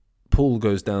Paul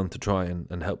goes down to try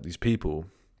and help these people,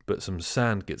 but some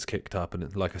sand gets kicked up,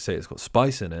 and like I say, it's got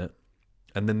spice in it.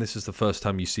 And then this is the first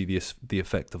time you see the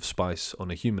effect of spice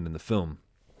on a human in the film.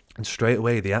 And straight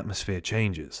away the atmosphere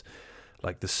changes.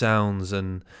 Like the sounds,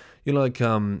 and like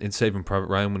in Saving Private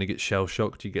Ryan when he gets shell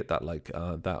shocked, you get that like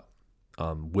that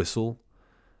whistle,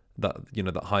 that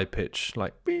that high pitch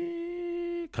like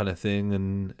kind of thing,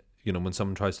 and when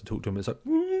someone tries to talk to him, it's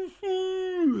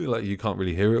like you can't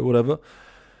really hear it or whatever.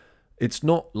 It's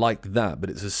not like that, but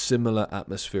it's a similar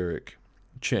atmospheric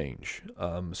change.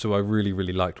 So I really,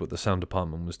 really liked what the sound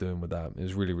department was doing with that. It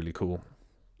was really, really cool.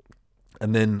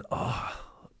 And then,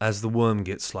 as the worm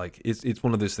gets like, it's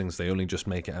one of those things, they only just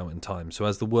make it out in time. So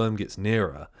as the worm gets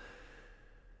nearer,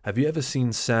 have you ever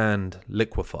seen sand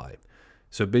liquefy?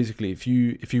 So basically, if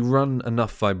you run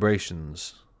enough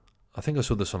vibrations, I think I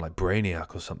saw this on like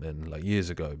Brainiac or something like years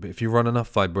ago, but if you run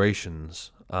enough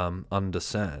vibrations under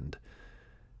sand,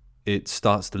 it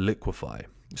starts to liquefy.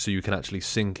 So you can actually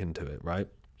sink into it, right?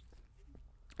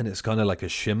 And it's kind of like a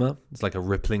shimmer. It's like a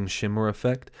rippling shimmer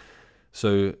effect.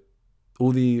 So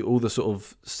all the sort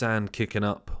of sand kicking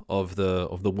up of the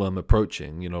worm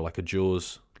approaching, like a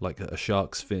jaws, like a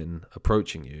shark's fin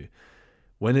approaching you.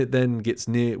 When it then gets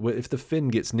near, if the fin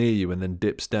gets near you and then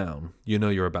dips down,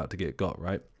 you're about to get got,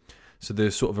 right? So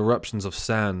there's sort of eruptions of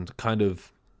sand kind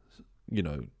of,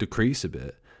 decrease a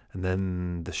bit, and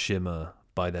then the shimmer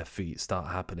by their feet start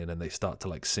happening, and they start to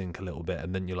like sink a little bit,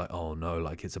 and then you're like, oh no,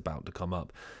 like it's about to come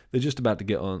up. They're just about to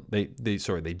get on. They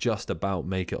just about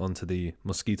make it onto the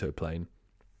mosquito plane,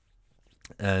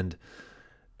 and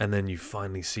then you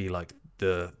finally see like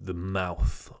the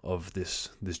mouth of this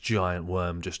giant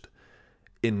worm just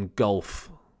engulf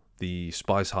the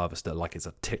spice harvester like it's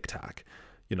a tic tac.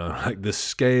 Like the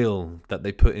scale that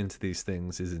they put into these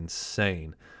things is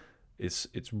insane. It's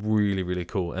really, really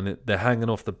cool, and they're hanging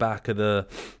off the back of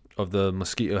the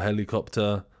mosquito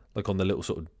helicopter, like on the little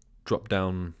sort of drop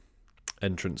down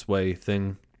entrance way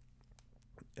thing.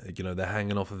 They're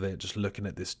hanging off of it, just looking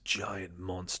at this giant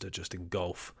monster just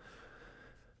engulf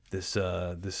this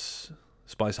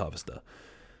spice harvester.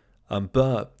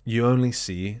 But you only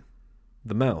see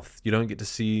the mouth. You don't get to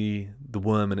see the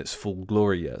worm in its full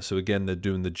glory yet. So again, they're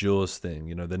doing the Jaws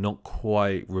thing. They're not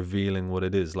quite revealing what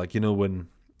it is. Like when.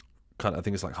 I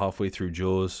think it's like halfway through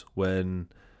Jaws when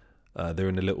they're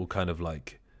in a little kind of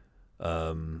like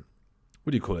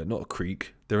what do you call it? Not a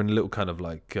creek. They're in a little kind of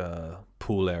like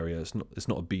pool area. It's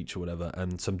not a beach or whatever.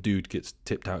 And some dude gets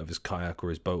tipped out of his kayak or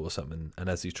his boat or something. And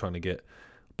as he's trying to get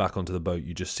back onto the boat,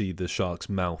 you just see the shark's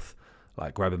mouth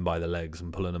like grab him by the legs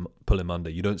and pull him under.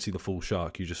 You don't see the full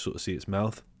shark. You just sort of see its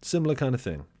mouth. Similar kind of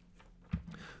thing.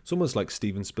 It's almost like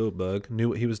Steven Spielberg knew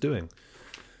what he was doing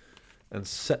and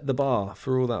set the bar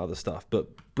for all that other stuff. But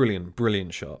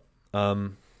brilliant shot.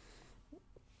 The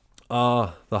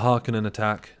Harkonnen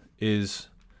attack is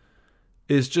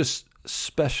just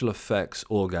special effects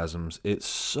orgasms. It's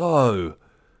so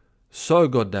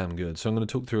goddamn good. So I'm going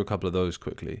to talk through a couple of those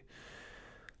quickly.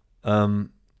 So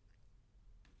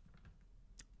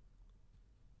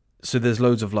there's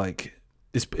loads of like,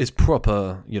 it's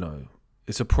proper,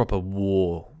 it's a proper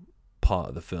war part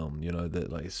of the film,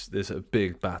 that like there's a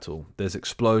big battle, there's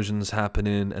explosions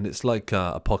happening, and it's like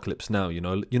Apocalypse Now,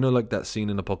 like that scene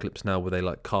in Apocalypse Now where they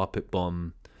like carpet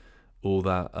bomb all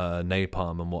that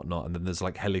napalm and whatnot, and then there's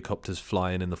like helicopters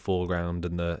flying in the foreground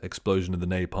and the explosion of the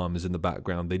napalm is in the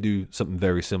background. They do something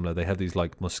very similar. They have these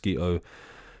like mosquito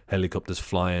helicopters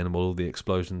flying while all the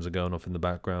explosions are going off in the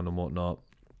background and whatnot.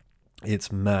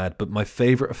 It's mad. But my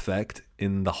favorite effect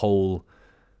in the whole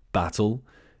battle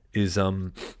is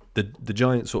the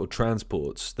giant sort of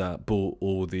transports that brought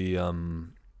all the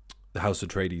House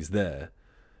Atreides there.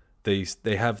 They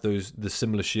have the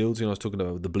similar shields. I was talking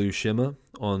about the blue shimmer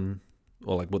on,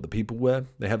 or like what the people wear.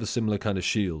 They have a similar kind of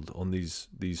shield on these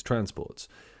transports,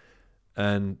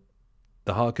 and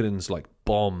the Harkonnens like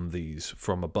bomb these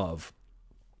from above.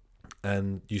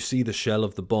 And you see the shell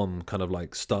of the bomb kind of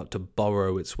like start to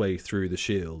burrow its way through the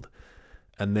shield,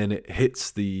 and then it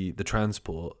hits the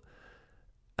transport,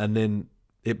 and then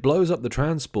it blows up the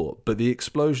transport, but the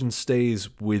explosion stays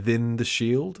within the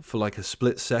shield for like a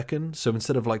split second. So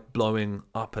instead of like blowing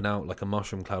up and out like a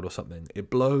mushroom cloud or something, it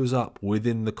blows up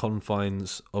within the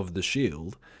confines of the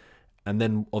shield. And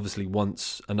then obviously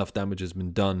once enough damage has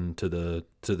been done to the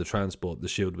transport, the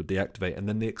shield would deactivate, and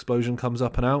then the explosion comes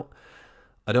up and out.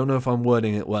 I don't know if I'm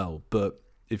wording it well, but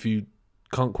if you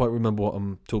can't quite remember what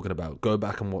I'm talking about, go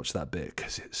back and watch that bit,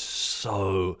 because it's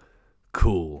so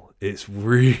cool. It's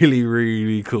really,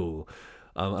 really cool.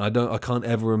 I can't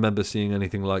ever remember seeing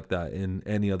anything like that in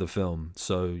any other film.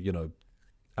 So,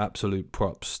 absolute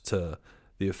props to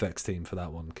the effects team for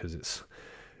that one, because it's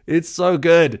so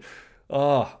good.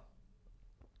 And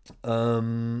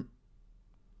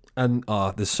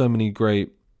there's so many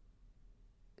great.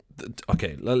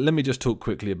 Okay, let me just talk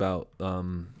quickly about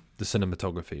the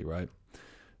cinematography, right?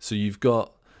 So you've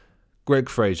got Greg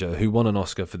Fraser, who won an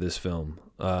Oscar for this film,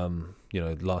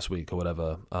 last week or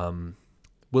whatever.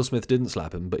 Will Smith didn't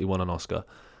slap him, but he won an Oscar.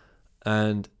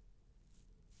 And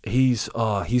he's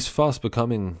fast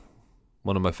becoming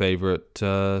one of my favorite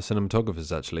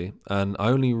cinematographers, actually. And I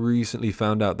only recently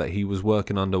found out that he was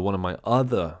working under one of my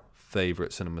other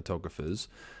favorite cinematographers,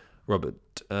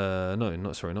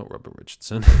 not Robert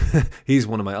Richardson. He's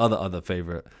one of my other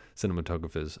favorite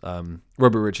cinematographers.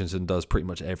 Robert Richardson does pretty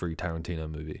much every Tarantino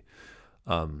movie,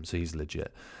 so he's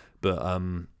legit. But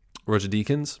Roger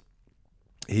Deakins,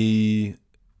 he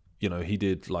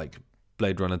did like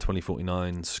Blade Runner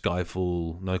 2049,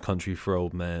 Skyfall, No Country for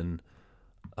Old Men,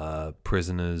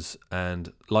 Prisoners,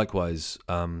 and likewise,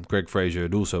 Greg Fraser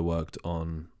had also worked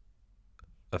on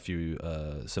a few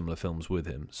similar films with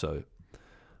him. So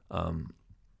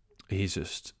he's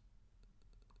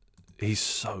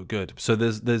so good. So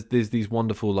there's these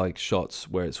wonderful like shots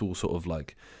where it's all sort of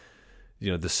like,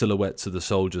 the silhouettes of the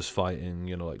soldiers fighting,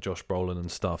 like Josh Brolin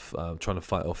and stuff, trying to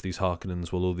fight off these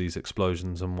Harkonnens while all these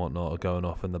explosions and whatnot are going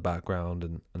off in the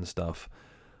background and stuff.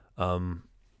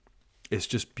 It's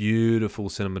just beautiful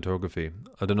cinematography.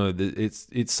 I don't know,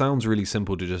 it sounds really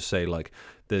simple to just say like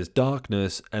there's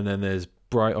darkness and then there's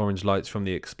bright orange lights from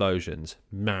the explosions.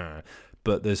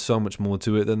 But there's so much more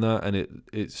to it than that, and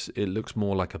it looks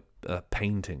more like a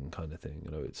painting kind of thing.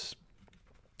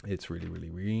 It's really, really,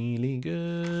 really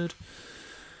good.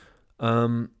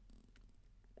 And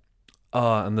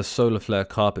the solar flare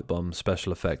carpet bomb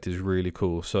special effect is really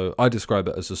cool. So I describe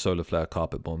it as a solar flare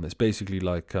carpet bomb. It's basically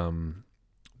like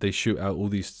they shoot out all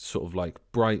these sort of like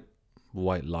bright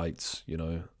white lights,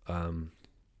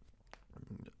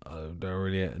 I don't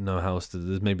really know how else to.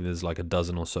 Maybe there's like a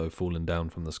dozen or so falling down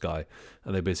from the sky,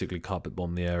 and they basically carpet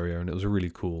bomb the area, and it was a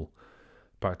really cool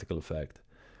practical effect.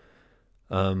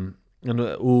 And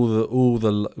all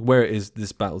the where it is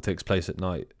this battle takes place at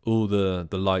night, all the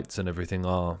lights and everything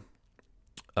are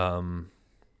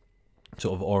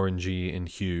sort of orangey in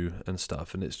hue and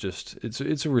stuff, and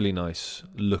it's a really nice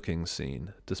looking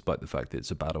scene, despite the fact that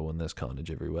it's a battle and there's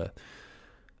carnage everywhere.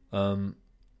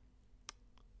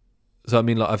 So I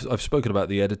mean, like I've spoken about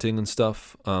the editing and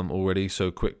stuff already. So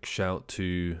quick shout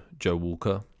to Joe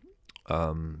Walker,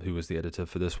 who was the editor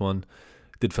for this one.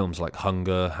 Did films like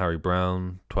Hunger, Harry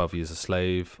Brown, 12 Years a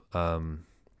Slave,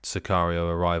 Sicario,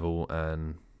 Arrival,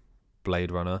 and Blade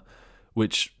Runner,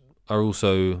 which are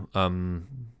also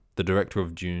the director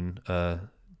of Dune,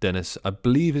 Dennis. I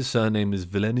believe his surname is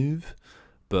Villeneuve,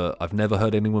 but I've never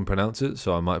heard anyone pronounce it,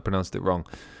 so I might have pronounced it wrong.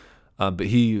 But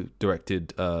he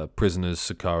directed Prisoners,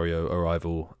 Sicario,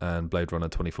 Arrival, and Blade Runner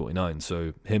 2049.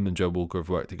 So him and Joe Walker have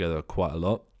worked together quite a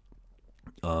lot.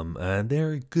 And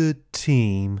they're a good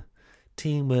team.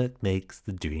 Teamwork makes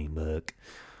the dream work.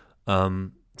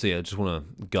 So yeah, I just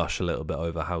want to gush a little bit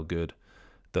over how good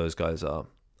those guys are.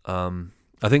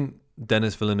 I think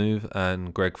Denis Villeneuve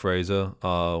and Greg Fraser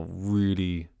are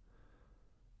really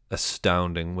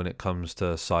astounding when it comes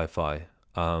to sci-fi.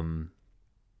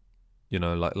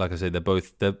 Like I say,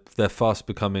 they're fast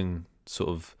becoming sort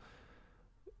of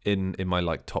in my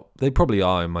like top. They probably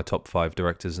are in my top 5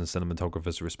 directors and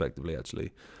cinematographers respectively.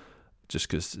 Actually, just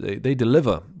because they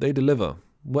deliver.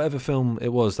 Whatever film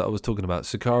it was that I was talking about,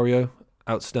 Sicario,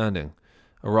 outstanding.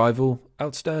 Arrival,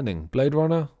 outstanding. Blade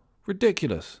Runner,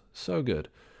 ridiculous, so good.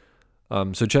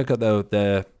 So check out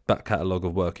their back catalogue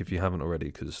of work if you haven't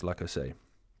already, because like I say,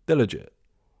 they're legit.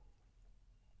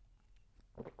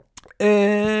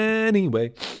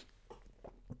 Anyway,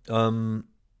 another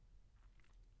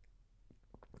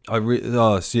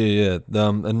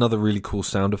really cool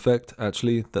sound effect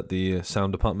actually that the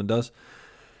sound department does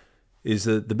is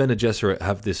that the Bene Gesserit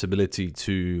have this ability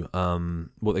to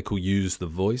what they call use the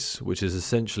voice, which is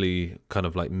essentially kind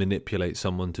of like manipulate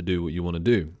someone to do what you want to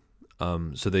do.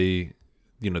 So they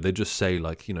just say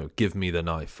like, give me the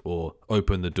knife, or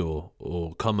open the door,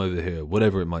 or come over here,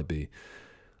 whatever it might be.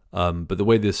 But the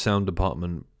way this sound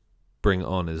department bring it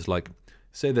on is like,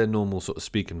 say their normal sort of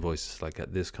speaking voice, like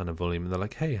at this kind of volume, and they're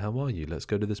like, hey, how are you? Let's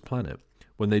go to this planet.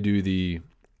 When they do the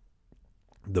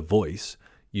voice,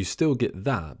 you still get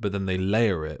that, but then they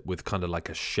layer it with kind of like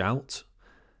a shout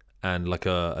and like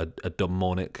a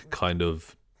demonic kind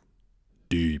of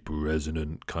deep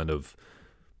resonant kind of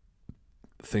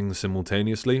thing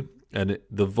simultaneously. And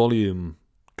the volume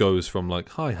goes from like,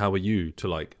 hi, how are you, to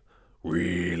like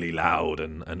really loud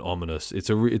and ominous. It's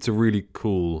a really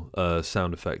cool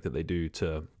sound effect that they do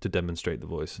to demonstrate the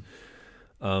voice.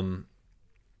 A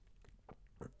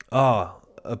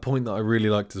point that I really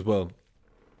liked as well.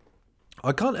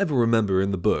 I can't ever remember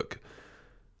in the book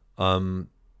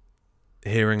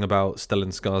hearing about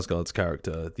Stellan Skarsgård's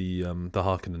character, the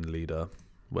Harkonnen leader,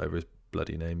 whatever his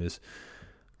bloody name is.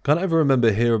 Can't ever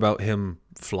remember hear about him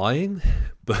flying,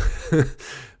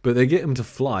 But they get him to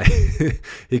fly.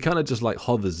 He kind of just like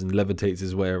hovers and levitates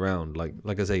his way around.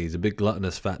 Like I say, he's a big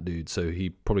gluttonous fat dude, so he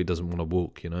probably doesn't want to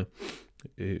walk,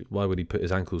 Why would he put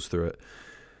his ankles through it?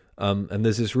 And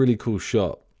there's this really cool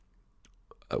shot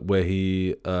where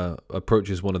he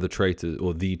approaches one of the traitors,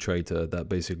 or the traitor that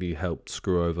basically helped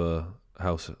screw over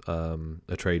House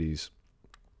Atreides,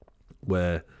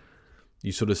 where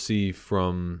you sort of see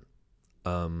from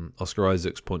Oscar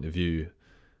Isaac's point of view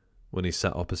when he's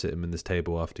sat opposite him in this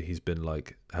table after he's been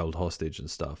like held hostage and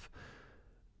stuff.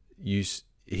 He's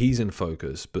in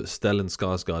focus, but Stellan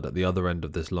Skarsgård at the other end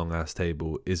of this long ass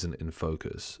table isn't in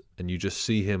focus, and you just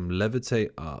see him levitate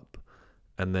up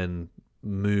and then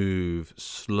move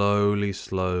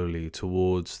slowly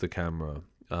towards the camera,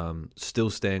 still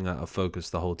staying out of focus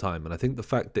the whole time. And I think the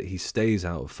fact that he stays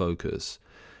out of focus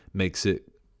makes it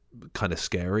kind of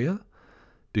scarier,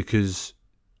 because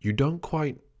you don't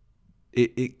quite,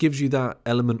 it gives you that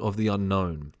element of the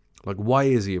unknown. Like, why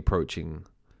is he approaching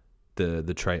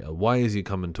the traitor? Why is he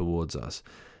coming towards us?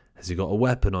 Has he got a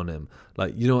weapon on him?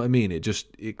 Like, you know what I mean?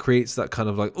 It creates that kind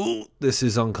of like, oh, this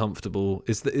is uncomfortable.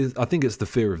 I think it's the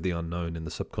fear of the unknown in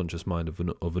the subconscious mind of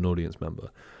an audience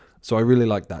member. So I really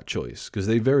like that choice, because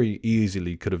they very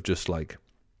easily could have just like,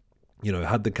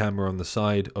 had the camera on the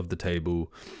side of the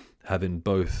table, having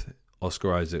both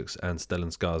Oscar Isaacs and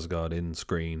Stellan Skarsgård in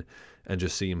screen, and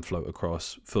just see him float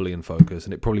across fully in focus,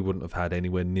 and it probably wouldn't have had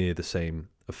anywhere near the same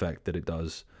effect that it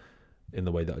does in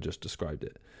the way that I just described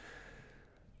it.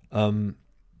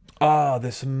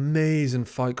 There's amazing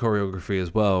fight choreography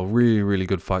as well. Really, really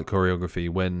good fight choreography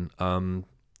when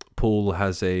Paul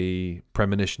has a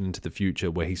premonition into the future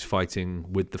where he's fighting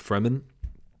with the Fremen,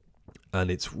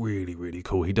 and it's really, really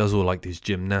cool. He does all like these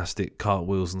gymnastic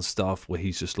cartwheels and stuff where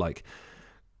he's just like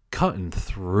cutting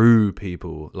through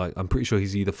people. Like, I'm pretty sure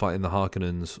he's either fighting the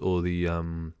Harkonnens or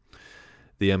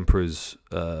the Emperor's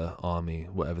army,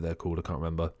 whatever they're called, I can't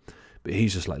remember. But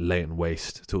he's just like laying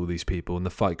waste to all these people, and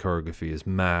the fight choreography is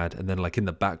mad. And then like in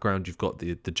the background, you've got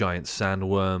the giant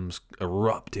sandworms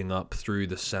erupting up through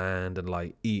the sand and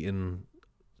like eating,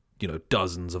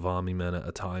 dozens of army men at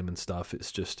a time and stuff.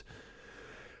 It's just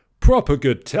proper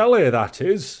good telly, that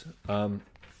is.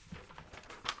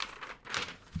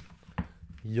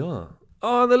 Yeah.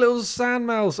 Oh, the little sand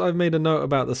mouse. I've made a note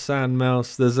about the sand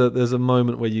mouse. There's a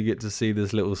moment where you get to see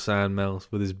this little sand mouse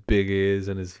with his big ears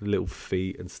and his little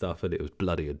feet and stuff, and it was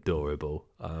bloody adorable.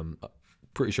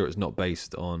 Pretty sure it's not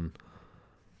based on,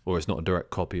 or it's not a direct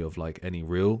copy of like any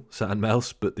real sand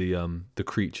mouse, but the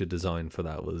creature design for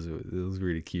that was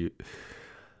really cute.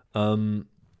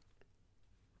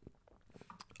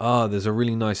 There's a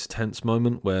really nice tense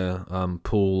moment where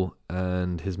Paul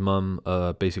and his mum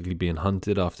are basically being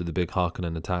hunted after the big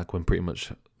Harkonnen attack, when pretty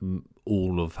much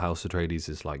all of House Atreides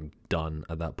is like done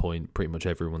at that point. Pretty much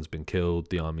everyone's been killed.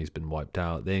 The army's been wiped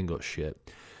out. They ain't got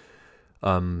shit.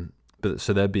 But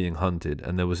so they're being hunted,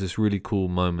 and there was this really cool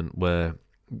moment where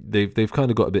they've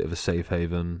kind of got a bit of a safe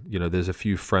haven. There's a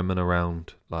few Fremen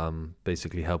around,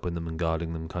 basically helping them and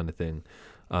guarding them, kind of thing.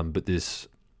 But this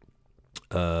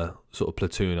sort of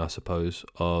platoon, I suppose,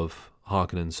 of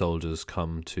Harkonnen soldiers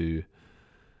come to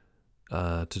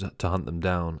hunt them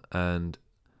down, and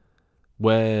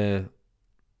where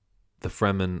the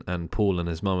Fremen and Paul and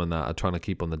his mum and that are trying to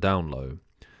keep on the down low,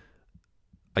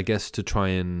 I guess to try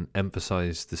and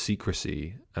emphasize the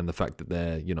secrecy and the fact that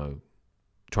they're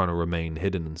trying to remain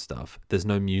hidden and stuff, there's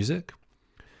no music.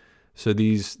 So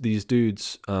these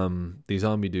dudes, these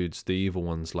army dudes, the evil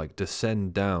ones, like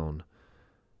descend down.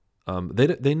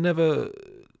 They never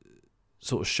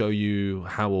sort of show you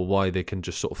how or why they can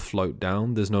just sort of float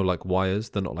down. There's no like wires.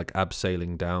 They're not like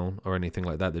abseiling down or anything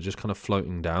like that. They're just kind of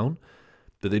floating down,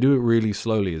 but they do it really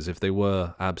slowly as if they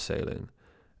were abseiling.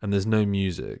 And there's no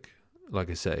music,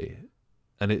 like I say,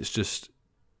 and it's just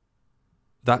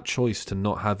that choice to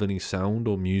not have any sound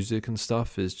or music and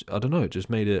stuff is, I don't know, it just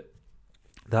made it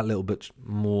that little bit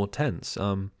more tense.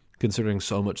 Considering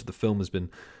so much of the film has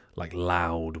been like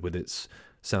loud with its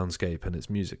soundscape and its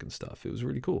music and stuff. It was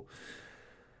really cool.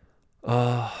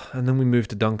 And then we moved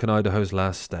to Duncan Idaho's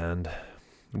last stand,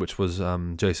 which was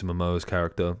Jason Momoa's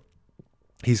character.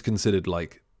 He's considered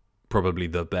like probably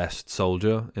the best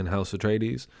soldier in House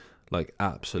Atreides, like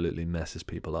absolutely messes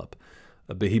people up.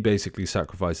 But he basically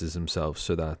sacrifices himself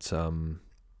so that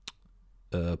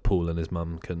Paul and his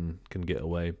mum can get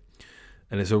away.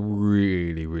 And it's a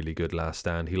really, really good last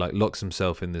stand. He like locks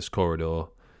himself in this corridor.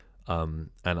 And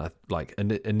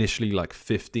initially like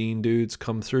 15 dudes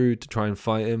come through to try and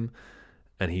fight him,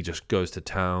 and he just goes to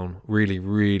town. Really,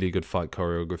 really good fight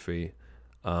choreography,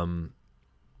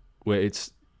 where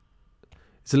it's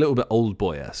a little bit Old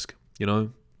Boy-esque,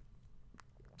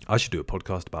 I should do a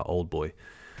podcast about Old Boy,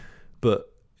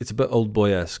 but it's a bit Old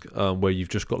Boy-esque, where you've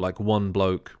just got like one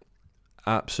bloke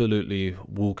absolutely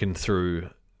walking through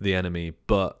the enemy,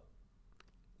 but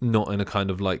not in a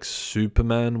kind of like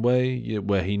Superman way,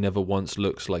 where he never once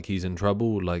looks like he's in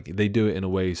trouble. Like they do it in a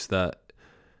way so that,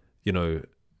 you know,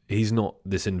 he's not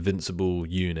this invincible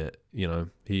unit. You know,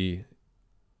 he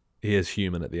is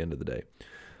human at the end of the day.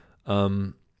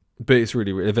 But it's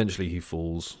really, eventually he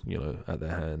falls, you know, at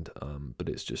their hand. But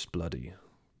it's just bloody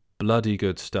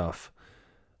good stuff.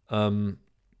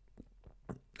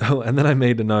 Oh, and then I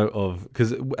made a note of,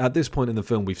 because at this point in the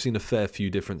film, we've seen a fair few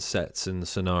different sets and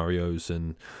scenarios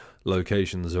and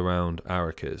locations around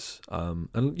Arrakis.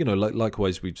 And, you know,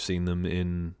 likewise, we've seen them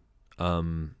in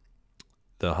the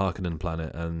Harkonnen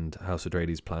planet and House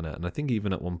Atreides planet. And I think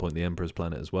even at one point the Emperor's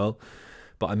planet as well.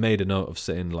 But I made a note of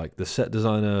saying, like, the set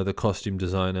designer, the costume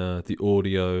designer, the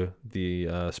audio,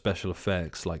 the special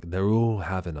effects, like, they're all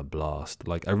having a blast.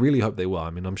 Like, I really hope they were. I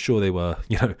mean, I'm sure they were,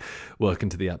 you know, working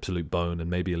to the absolute bone and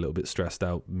maybe a little bit stressed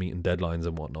out, meeting deadlines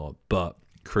and whatnot. But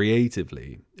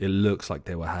creatively, it looks like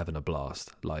they were having a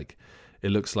blast. Like, it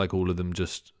looks like all of them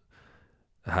just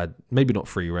had, maybe not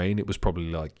free reign. It was probably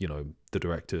like, you know, the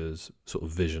director's sort of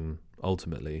vision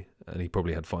ultimately. And he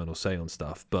probably had final say on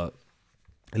stuff. But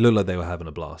it looked like they were having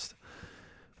a blast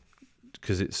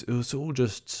because it was all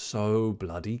just so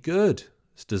bloody good.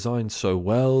 It's designed so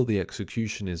well. The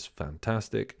execution is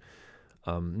fantastic.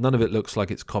 None of it looks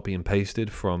like it's copy and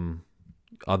pasted from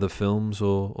other films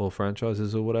or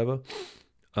franchises or whatever.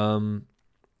 And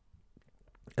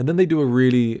then they do a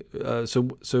really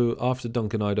so after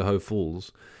Duncan Idaho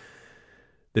falls,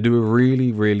 they do a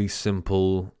really, really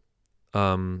simple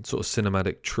sort of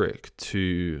cinematic trick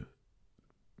to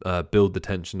build the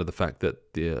tension of the fact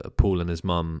that Paul and his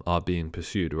mum are being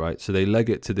pursued, right? So they leg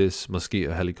it to this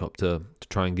Mosquito helicopter to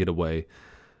try and get away,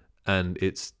 and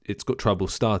it's got trouble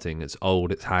starting. It's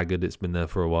old, it's haggard, it's been there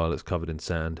for a while, it's covered in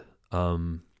sand.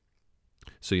 So,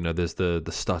 you know, there's the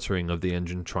stuttering of the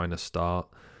engine trying to start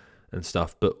and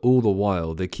stuff, but all the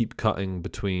while they keep cutting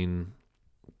between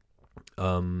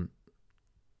like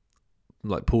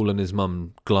Paul and his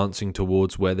mum glancing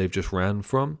towards where they've just ran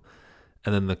from.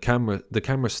 And then the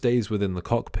camera stays within the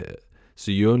cockpit,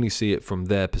 so you only see it from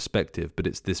their perspective, but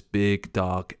it's this big,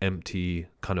 dark, empty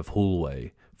kind of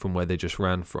hallway from where they just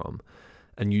ran from.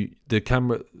 And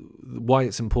why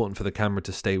it's important for the camera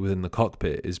to stay within the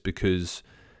cockpit is because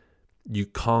you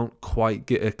can't quite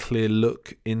get a clear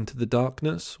look into the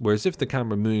darkness. Whereas if the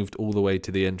camera moved all the way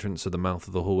to the entrance of the mouth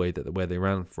of the hallway where they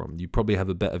ran from, you probably have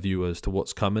a better view as to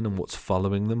what's coming and what's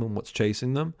following them and what's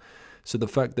chasing them. So the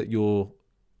fact that you're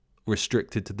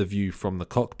restricted to the view from the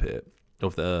cockpit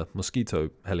of the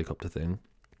Mosquito helicopter thing,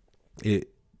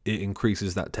 it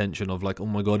increases that tension of like, oh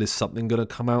my god, is something gonna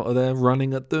come out of there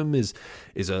running at them? Is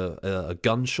a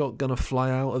gunshot gonna fly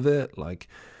out of it? Like,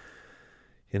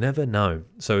 you never know.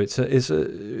 So it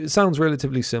sounds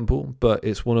relatively simple, but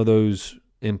it's one of those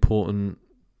important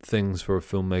things for a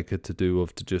filmmaker to do,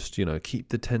 of to just, you know, keep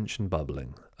the tension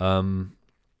bubbling. And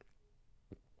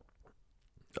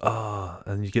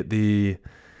you get the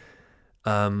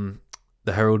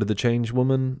Herald of the Change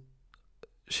woman.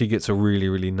 She gets a really,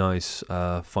 really nice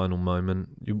final moment.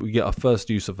 We get our first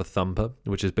use of a thumper,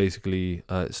 which is basically,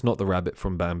 it's not the rabbit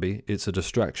from Bambi. It's a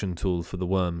distraction tool for the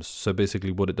worms. So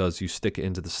basically what it does, you stick it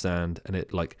into the sand and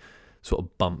it like sort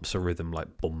of bumps a rhythm like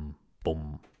boom,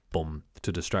 boom, boom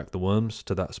to distract the worms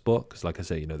to that spot. Because like I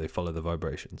say, you know, they follow the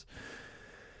vibrations.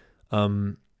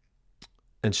 And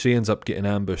she ends up getting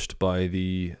ambushed by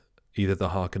either the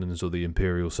Harkonnens or the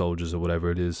Imperial soldiers or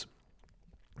whatever it is,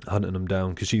 hunting them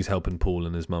down, because she's helping Paul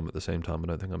and his mum at the same time. I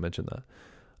don't think I mentioned that.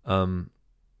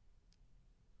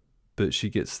 But she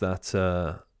gets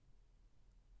that,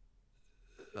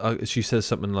 she says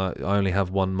something like, I only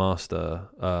have one master,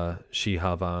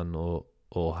 She-Havan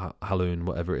or Halun,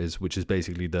 whatever it is, which is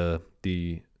basically the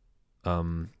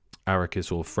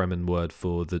Arrakis or Fremen word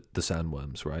for the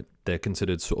sandworms, right? They're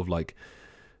considered sort of like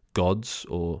gods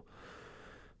or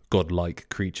godlike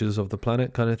creatures of the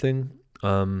planet kind of thing.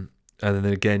 And then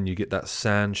again you get that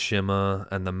sand shimmer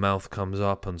and the mouth comes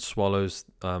up and swallows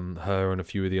her and a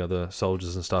few of the other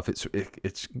soldiers and stuff.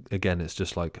 It's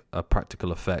just like a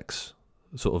practical effects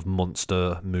sort of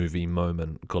monster movie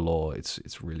moment galore.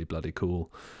 It's really bloody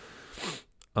cool.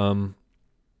 And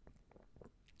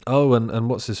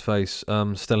what's his face,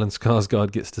 Stellan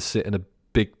Skarsgård gets to sit in a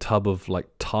big tub of like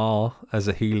tar as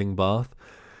a healing bath.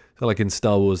 So like in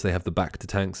Star Wars, they have the back to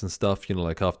tanks and stuff, you know,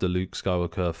 like after Luke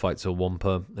Skywalker fights a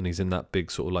Wampa and he's in that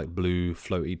big sort of like blue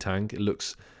floaty tank. It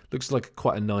looks like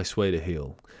quite a nice way to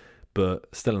heal.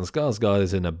 But Stellan Skarsgård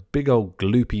is in a big old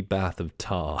gloopy bath of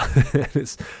tar.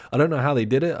 I don't know how they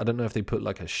did it. I don't know if they put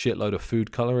like a shitload of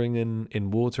food coloring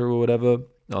in water or whatever.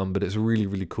 But it's a really,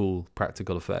 really cool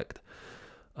practical effect.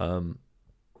 And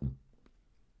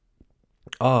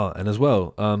as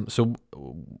well,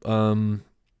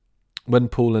 when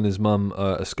Paul and his mum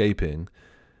are escaping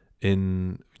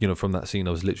from that scene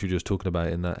I was literally just talking about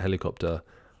in that helicopter,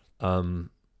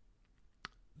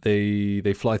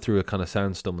 they fly through a kind of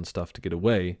sandstorm and stuff to get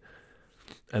away,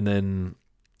 and then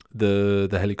the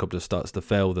helicopter starts to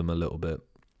fail them a little bit,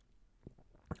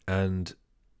 and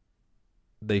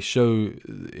they show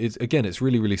it's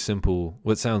really, really simple.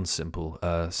 Well, it sounds simple,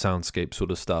 soundscape sort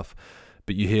of stuff,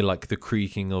 but you hear like the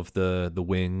creaking of the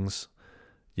wings,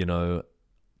 and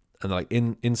like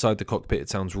inside the cockpit it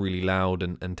sounds really loud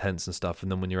and tense and stuff,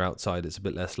 and then when you're outside it's a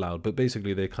bit less loud. But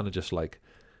basically they kind of just like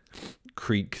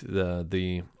creak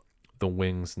the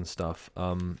wings and stuff.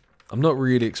 I'm not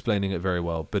really explaining it very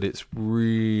well, but it's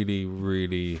really,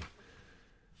 really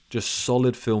just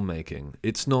solid filmmaking.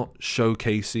 It's not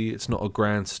showcasey, it's not a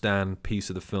grandstand piece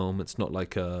of the film, it's not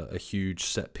like a huge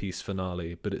set piece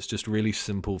finale, but it's just really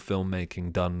simple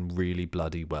filmmaking done really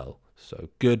bloody well. So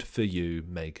good for you,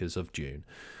 makers of Dune.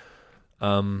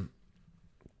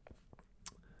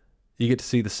 You get to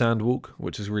see the sandwalk,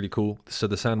 which is really cool. So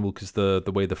the sandwalk is the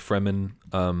way the Fremen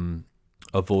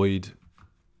avoid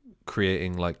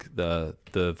creating like the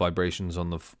vibrations on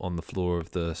the floor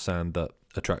of the sand that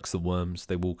attracts the worms.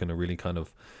 They walk in a really kind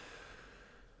of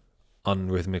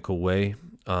unrhythmical way.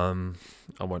 I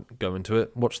won't go into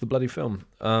it. Watch the bloody film.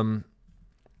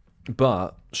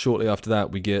 But shortly after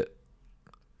that, we get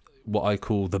what I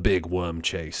call the big worm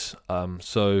chase.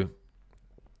 So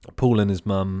Paul and his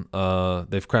mum,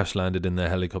 they've crash landed in their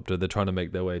helicopter. They're trying to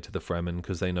make their way to the Fremen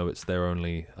because they know it's their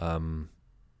only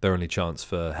chance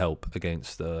for help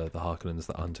against the Harkonnens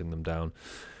that are hunting them down.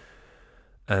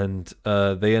 And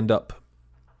they end up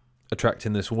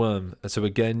attracting this worm. And so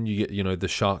again, you get the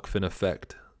shark fin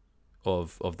effect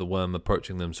of the worm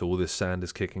approaching them. So all this sand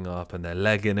is kicking up, and they're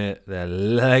legging it. They're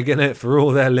legging it for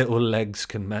all their little legs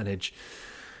can manage.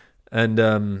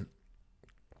 And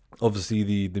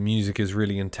obviously the music is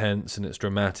really intense and it's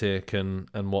dramatic and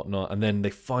whatnot. And then they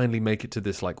finally make it to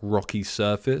this like rocky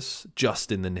surface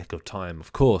just in the nick of time.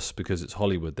 Of course, because it's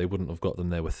Hollywood, they wouldn't have got them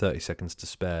there with 30 seconds to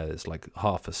spare. It's like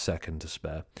half a second to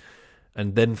spare.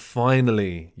 And then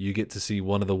finally you get to see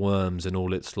one of the worms in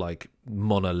all its like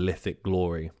monolithic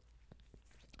glory.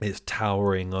 It's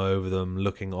towering over them,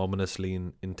 looking ominously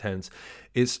intense.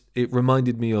 It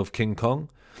reminded me of King Kong,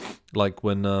 like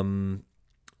when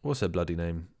what's her bloody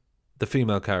name? The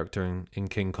female character in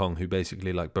King Kong who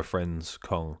basically like befriends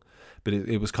Kong. But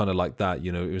it was kind of like that,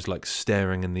 it was like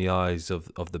staring in the eyes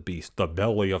of the beast, the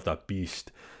belly of that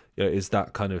beast. It's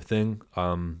that kind of thing.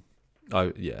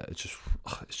 It's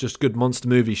just good monster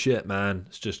movie shit, man.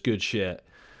 It's just good shit.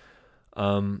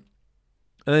 And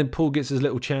then Paul gets his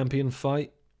little champion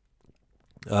fight.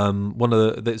 So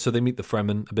they meet the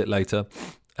Fremen a bit later,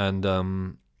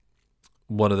 and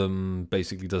one of them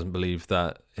basically doesn't believe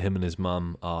that him and his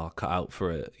mum are cut out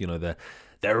for it.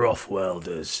 They're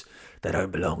off-worlders. They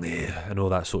don't belong here, and all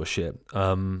that sort of shit.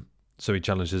 So he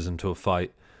challenges them to a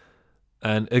fight.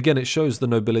 And again, it shows the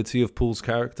nobility of Paul's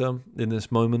character in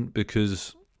this moment,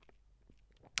 because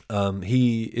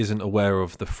he isn't aware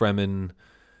of the Fremen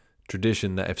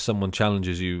tradition that if someone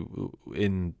challenges you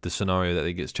in the scenario that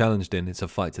he gets challenged in, it's a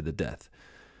fight to the death.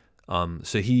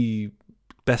 So he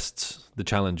bests the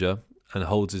challenger and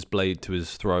holds his blade to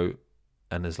his throat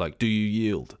and is like, "Do you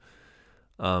yield?"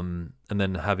 And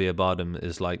then Javier Bardem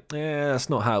is like, "That's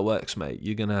not how it works, mate.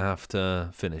 You're going to have to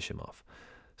finish him off."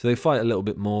 So they fight a little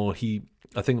bit more.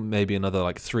 I think maybe another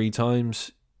like 3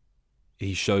 times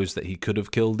he shows that he could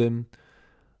have killed him.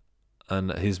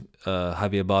 And his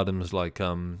Javier Bardem's like,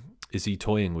 is he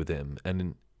toying with him?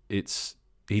 And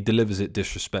he delivers it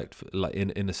disrespect, like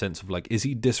in a sense of like, is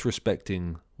he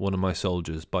disrespecting one of my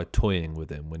soldiers by toying with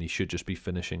him when he should just be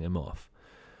finishing him off?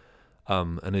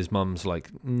 And his mum's like,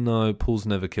 no, Paul's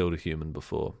never killed a human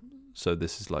before, so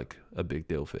this is like a big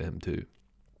deal for him too.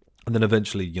 And then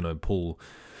eventually, Paul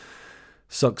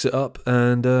sucks it up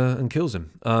and kills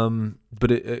him.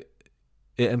 But it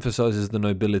emphasizes the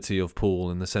nobility of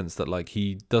Paul in the sense that like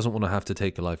he doesn't want to have to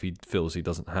take a life he feels he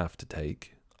doesn't have to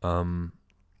take.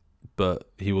 But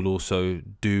he will also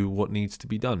do what needs to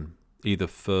be done, either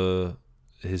for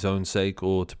his own sake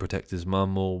or to protect his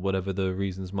mum or whatever the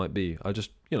reasons might be. I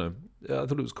just, I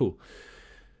thought it was cool.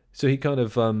 So he kind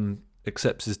of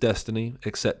accepts his destiny,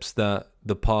 accepts that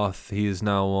the path he is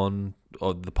now on,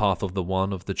 or the path of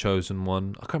the chosen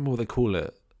one. I can't remember what they call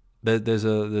it.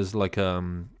 there's like a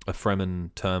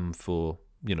Fremen term for,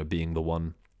 being the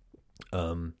one,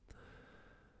 and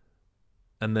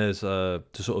there's to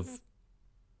sort of,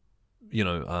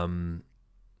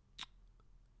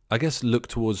 I guess look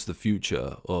towards the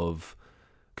future of,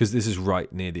 because this is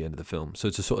right near the end of the film, so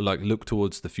to sort of like look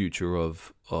towards the future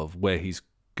of where he's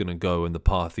gonna go and the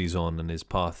path he's on and his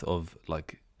path of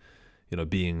like,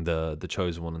 being the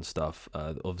chosen one and stuff.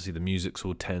 Obviously the music's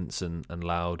all tense and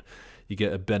loud. You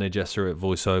get a Bene Gesserit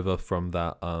voiceover from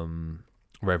that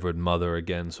Reverend Mother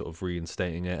again, sort of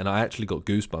reinstating it, and I actually got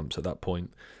goosebumps at that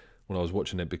point when I was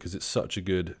watching it, because it's such a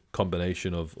good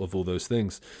combination of all those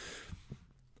things.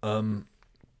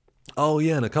 Oh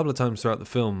yeah, and a couple of times throughout the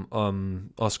film,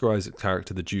 Oscar Isaac's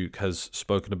character, the Duke, has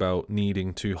spoken about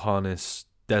needing to harness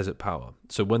desert power.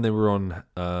 So when they were on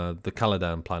the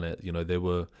Caladan planet,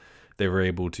 they were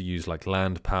able to use like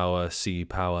land power, sea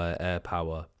power, air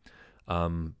power,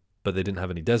 but they didn't have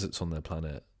any deserts on their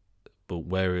planet. But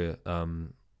where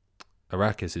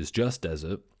Arrakis is just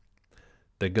desert,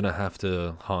 they're gonna have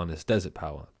to harness desert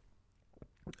power.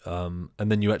 And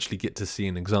then you actually get to see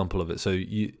an example of it. So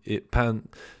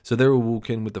so they're all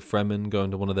walking with the Fremen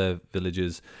going to one of their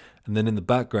villages, and then in the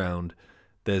background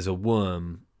there's a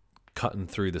worm cutting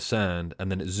through the sand,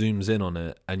 and then it zooms in on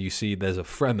it, and you see there's a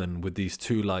Fremen with these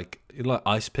two like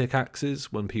ice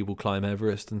pickaxes when people climb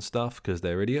Everest and stuff because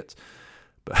they're idiots.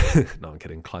 But no, I'm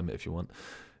kidding. Climb it if you want.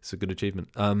 It's a good achievement.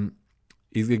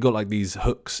 He's got like these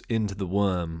hooks into the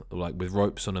worm, like with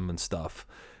ropes on them and stuff,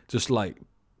 just like,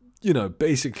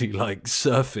 basically like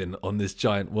surfing on this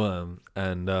giant worm.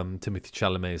 And Timothy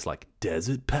Chalamet is like,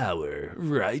 desert power,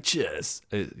 righteous.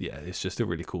 It's just a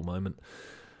really cool moment.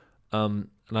 And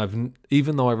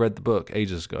even though I read the book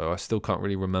ages ago, I still can't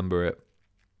really remember it,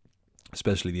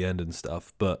 especially the end and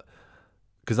stuff. But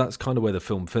because that's kind of where the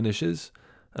film finishes,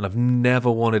 and I've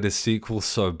never wanted a sequel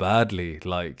so badly.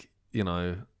 Like,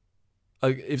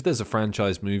 if there's a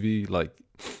franchise movie, like,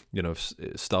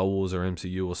 Star Wars or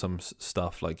MCU or some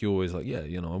stuff, like, you're always like, yeah,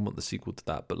 I want the sequel to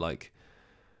that. But like,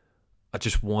 I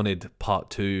just wanted part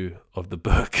 2 of the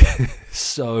book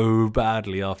so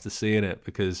badly after seeing it,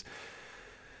 because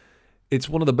it's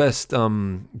one of the best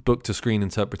book to screen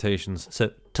interpretations.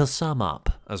 So to sum up,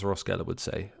 as Ross Geller would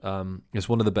say, it's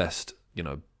one of the best,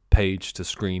 page to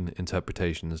screen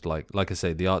interpretations. Like I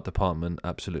say, the art department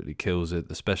absolutely kills it.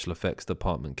 The special effects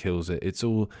department kills it. It's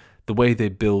all the way they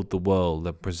build the world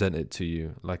and present it to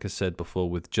you. Like I said before,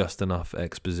 with just enough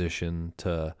exposition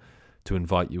to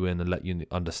invite you in and let you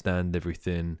understand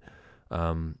everything.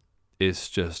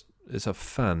 It's a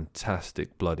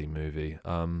fantastic bloody movie.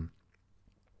 But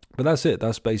that's it.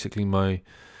 That's basically my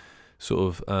sort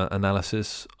of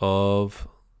analysis of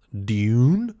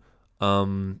Dune.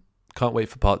 Can't wait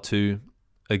for part 2.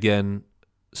 Again,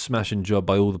 smashing job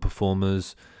by all the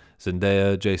performers.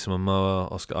 Zendaya, Jason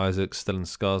Momoa, Oscar Isaac, Stellan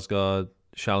Skarsgård,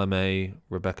 Chalamet,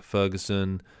 Rebecca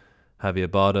Ferguson, Javier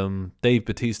Bardem, Dave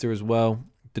Bautista as well.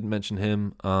 Didn't mention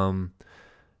him.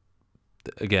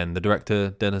 Again, the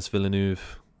director, Denis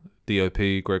Villeneuve,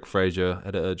 DOP, Greg Fraser,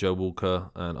 editor, Joe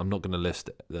Walker, and I'm not going to list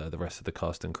the rest of the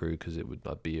cast and crew because it would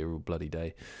be a real bloody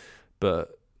day.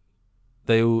 But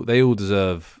they all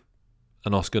deserve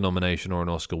an Oscar nomination or an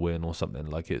Oscar win or something.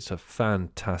 Like, it's a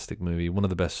fantastic movie, one of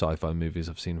the best sci-fi movies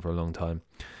I've seen for a long time.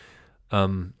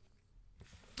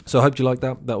 So I hope you liked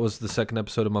that. That was the second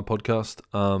episode of my podcast.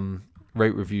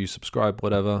 Rate, review, subscribe,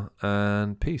 whatever,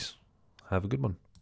 and peace. Have a good one.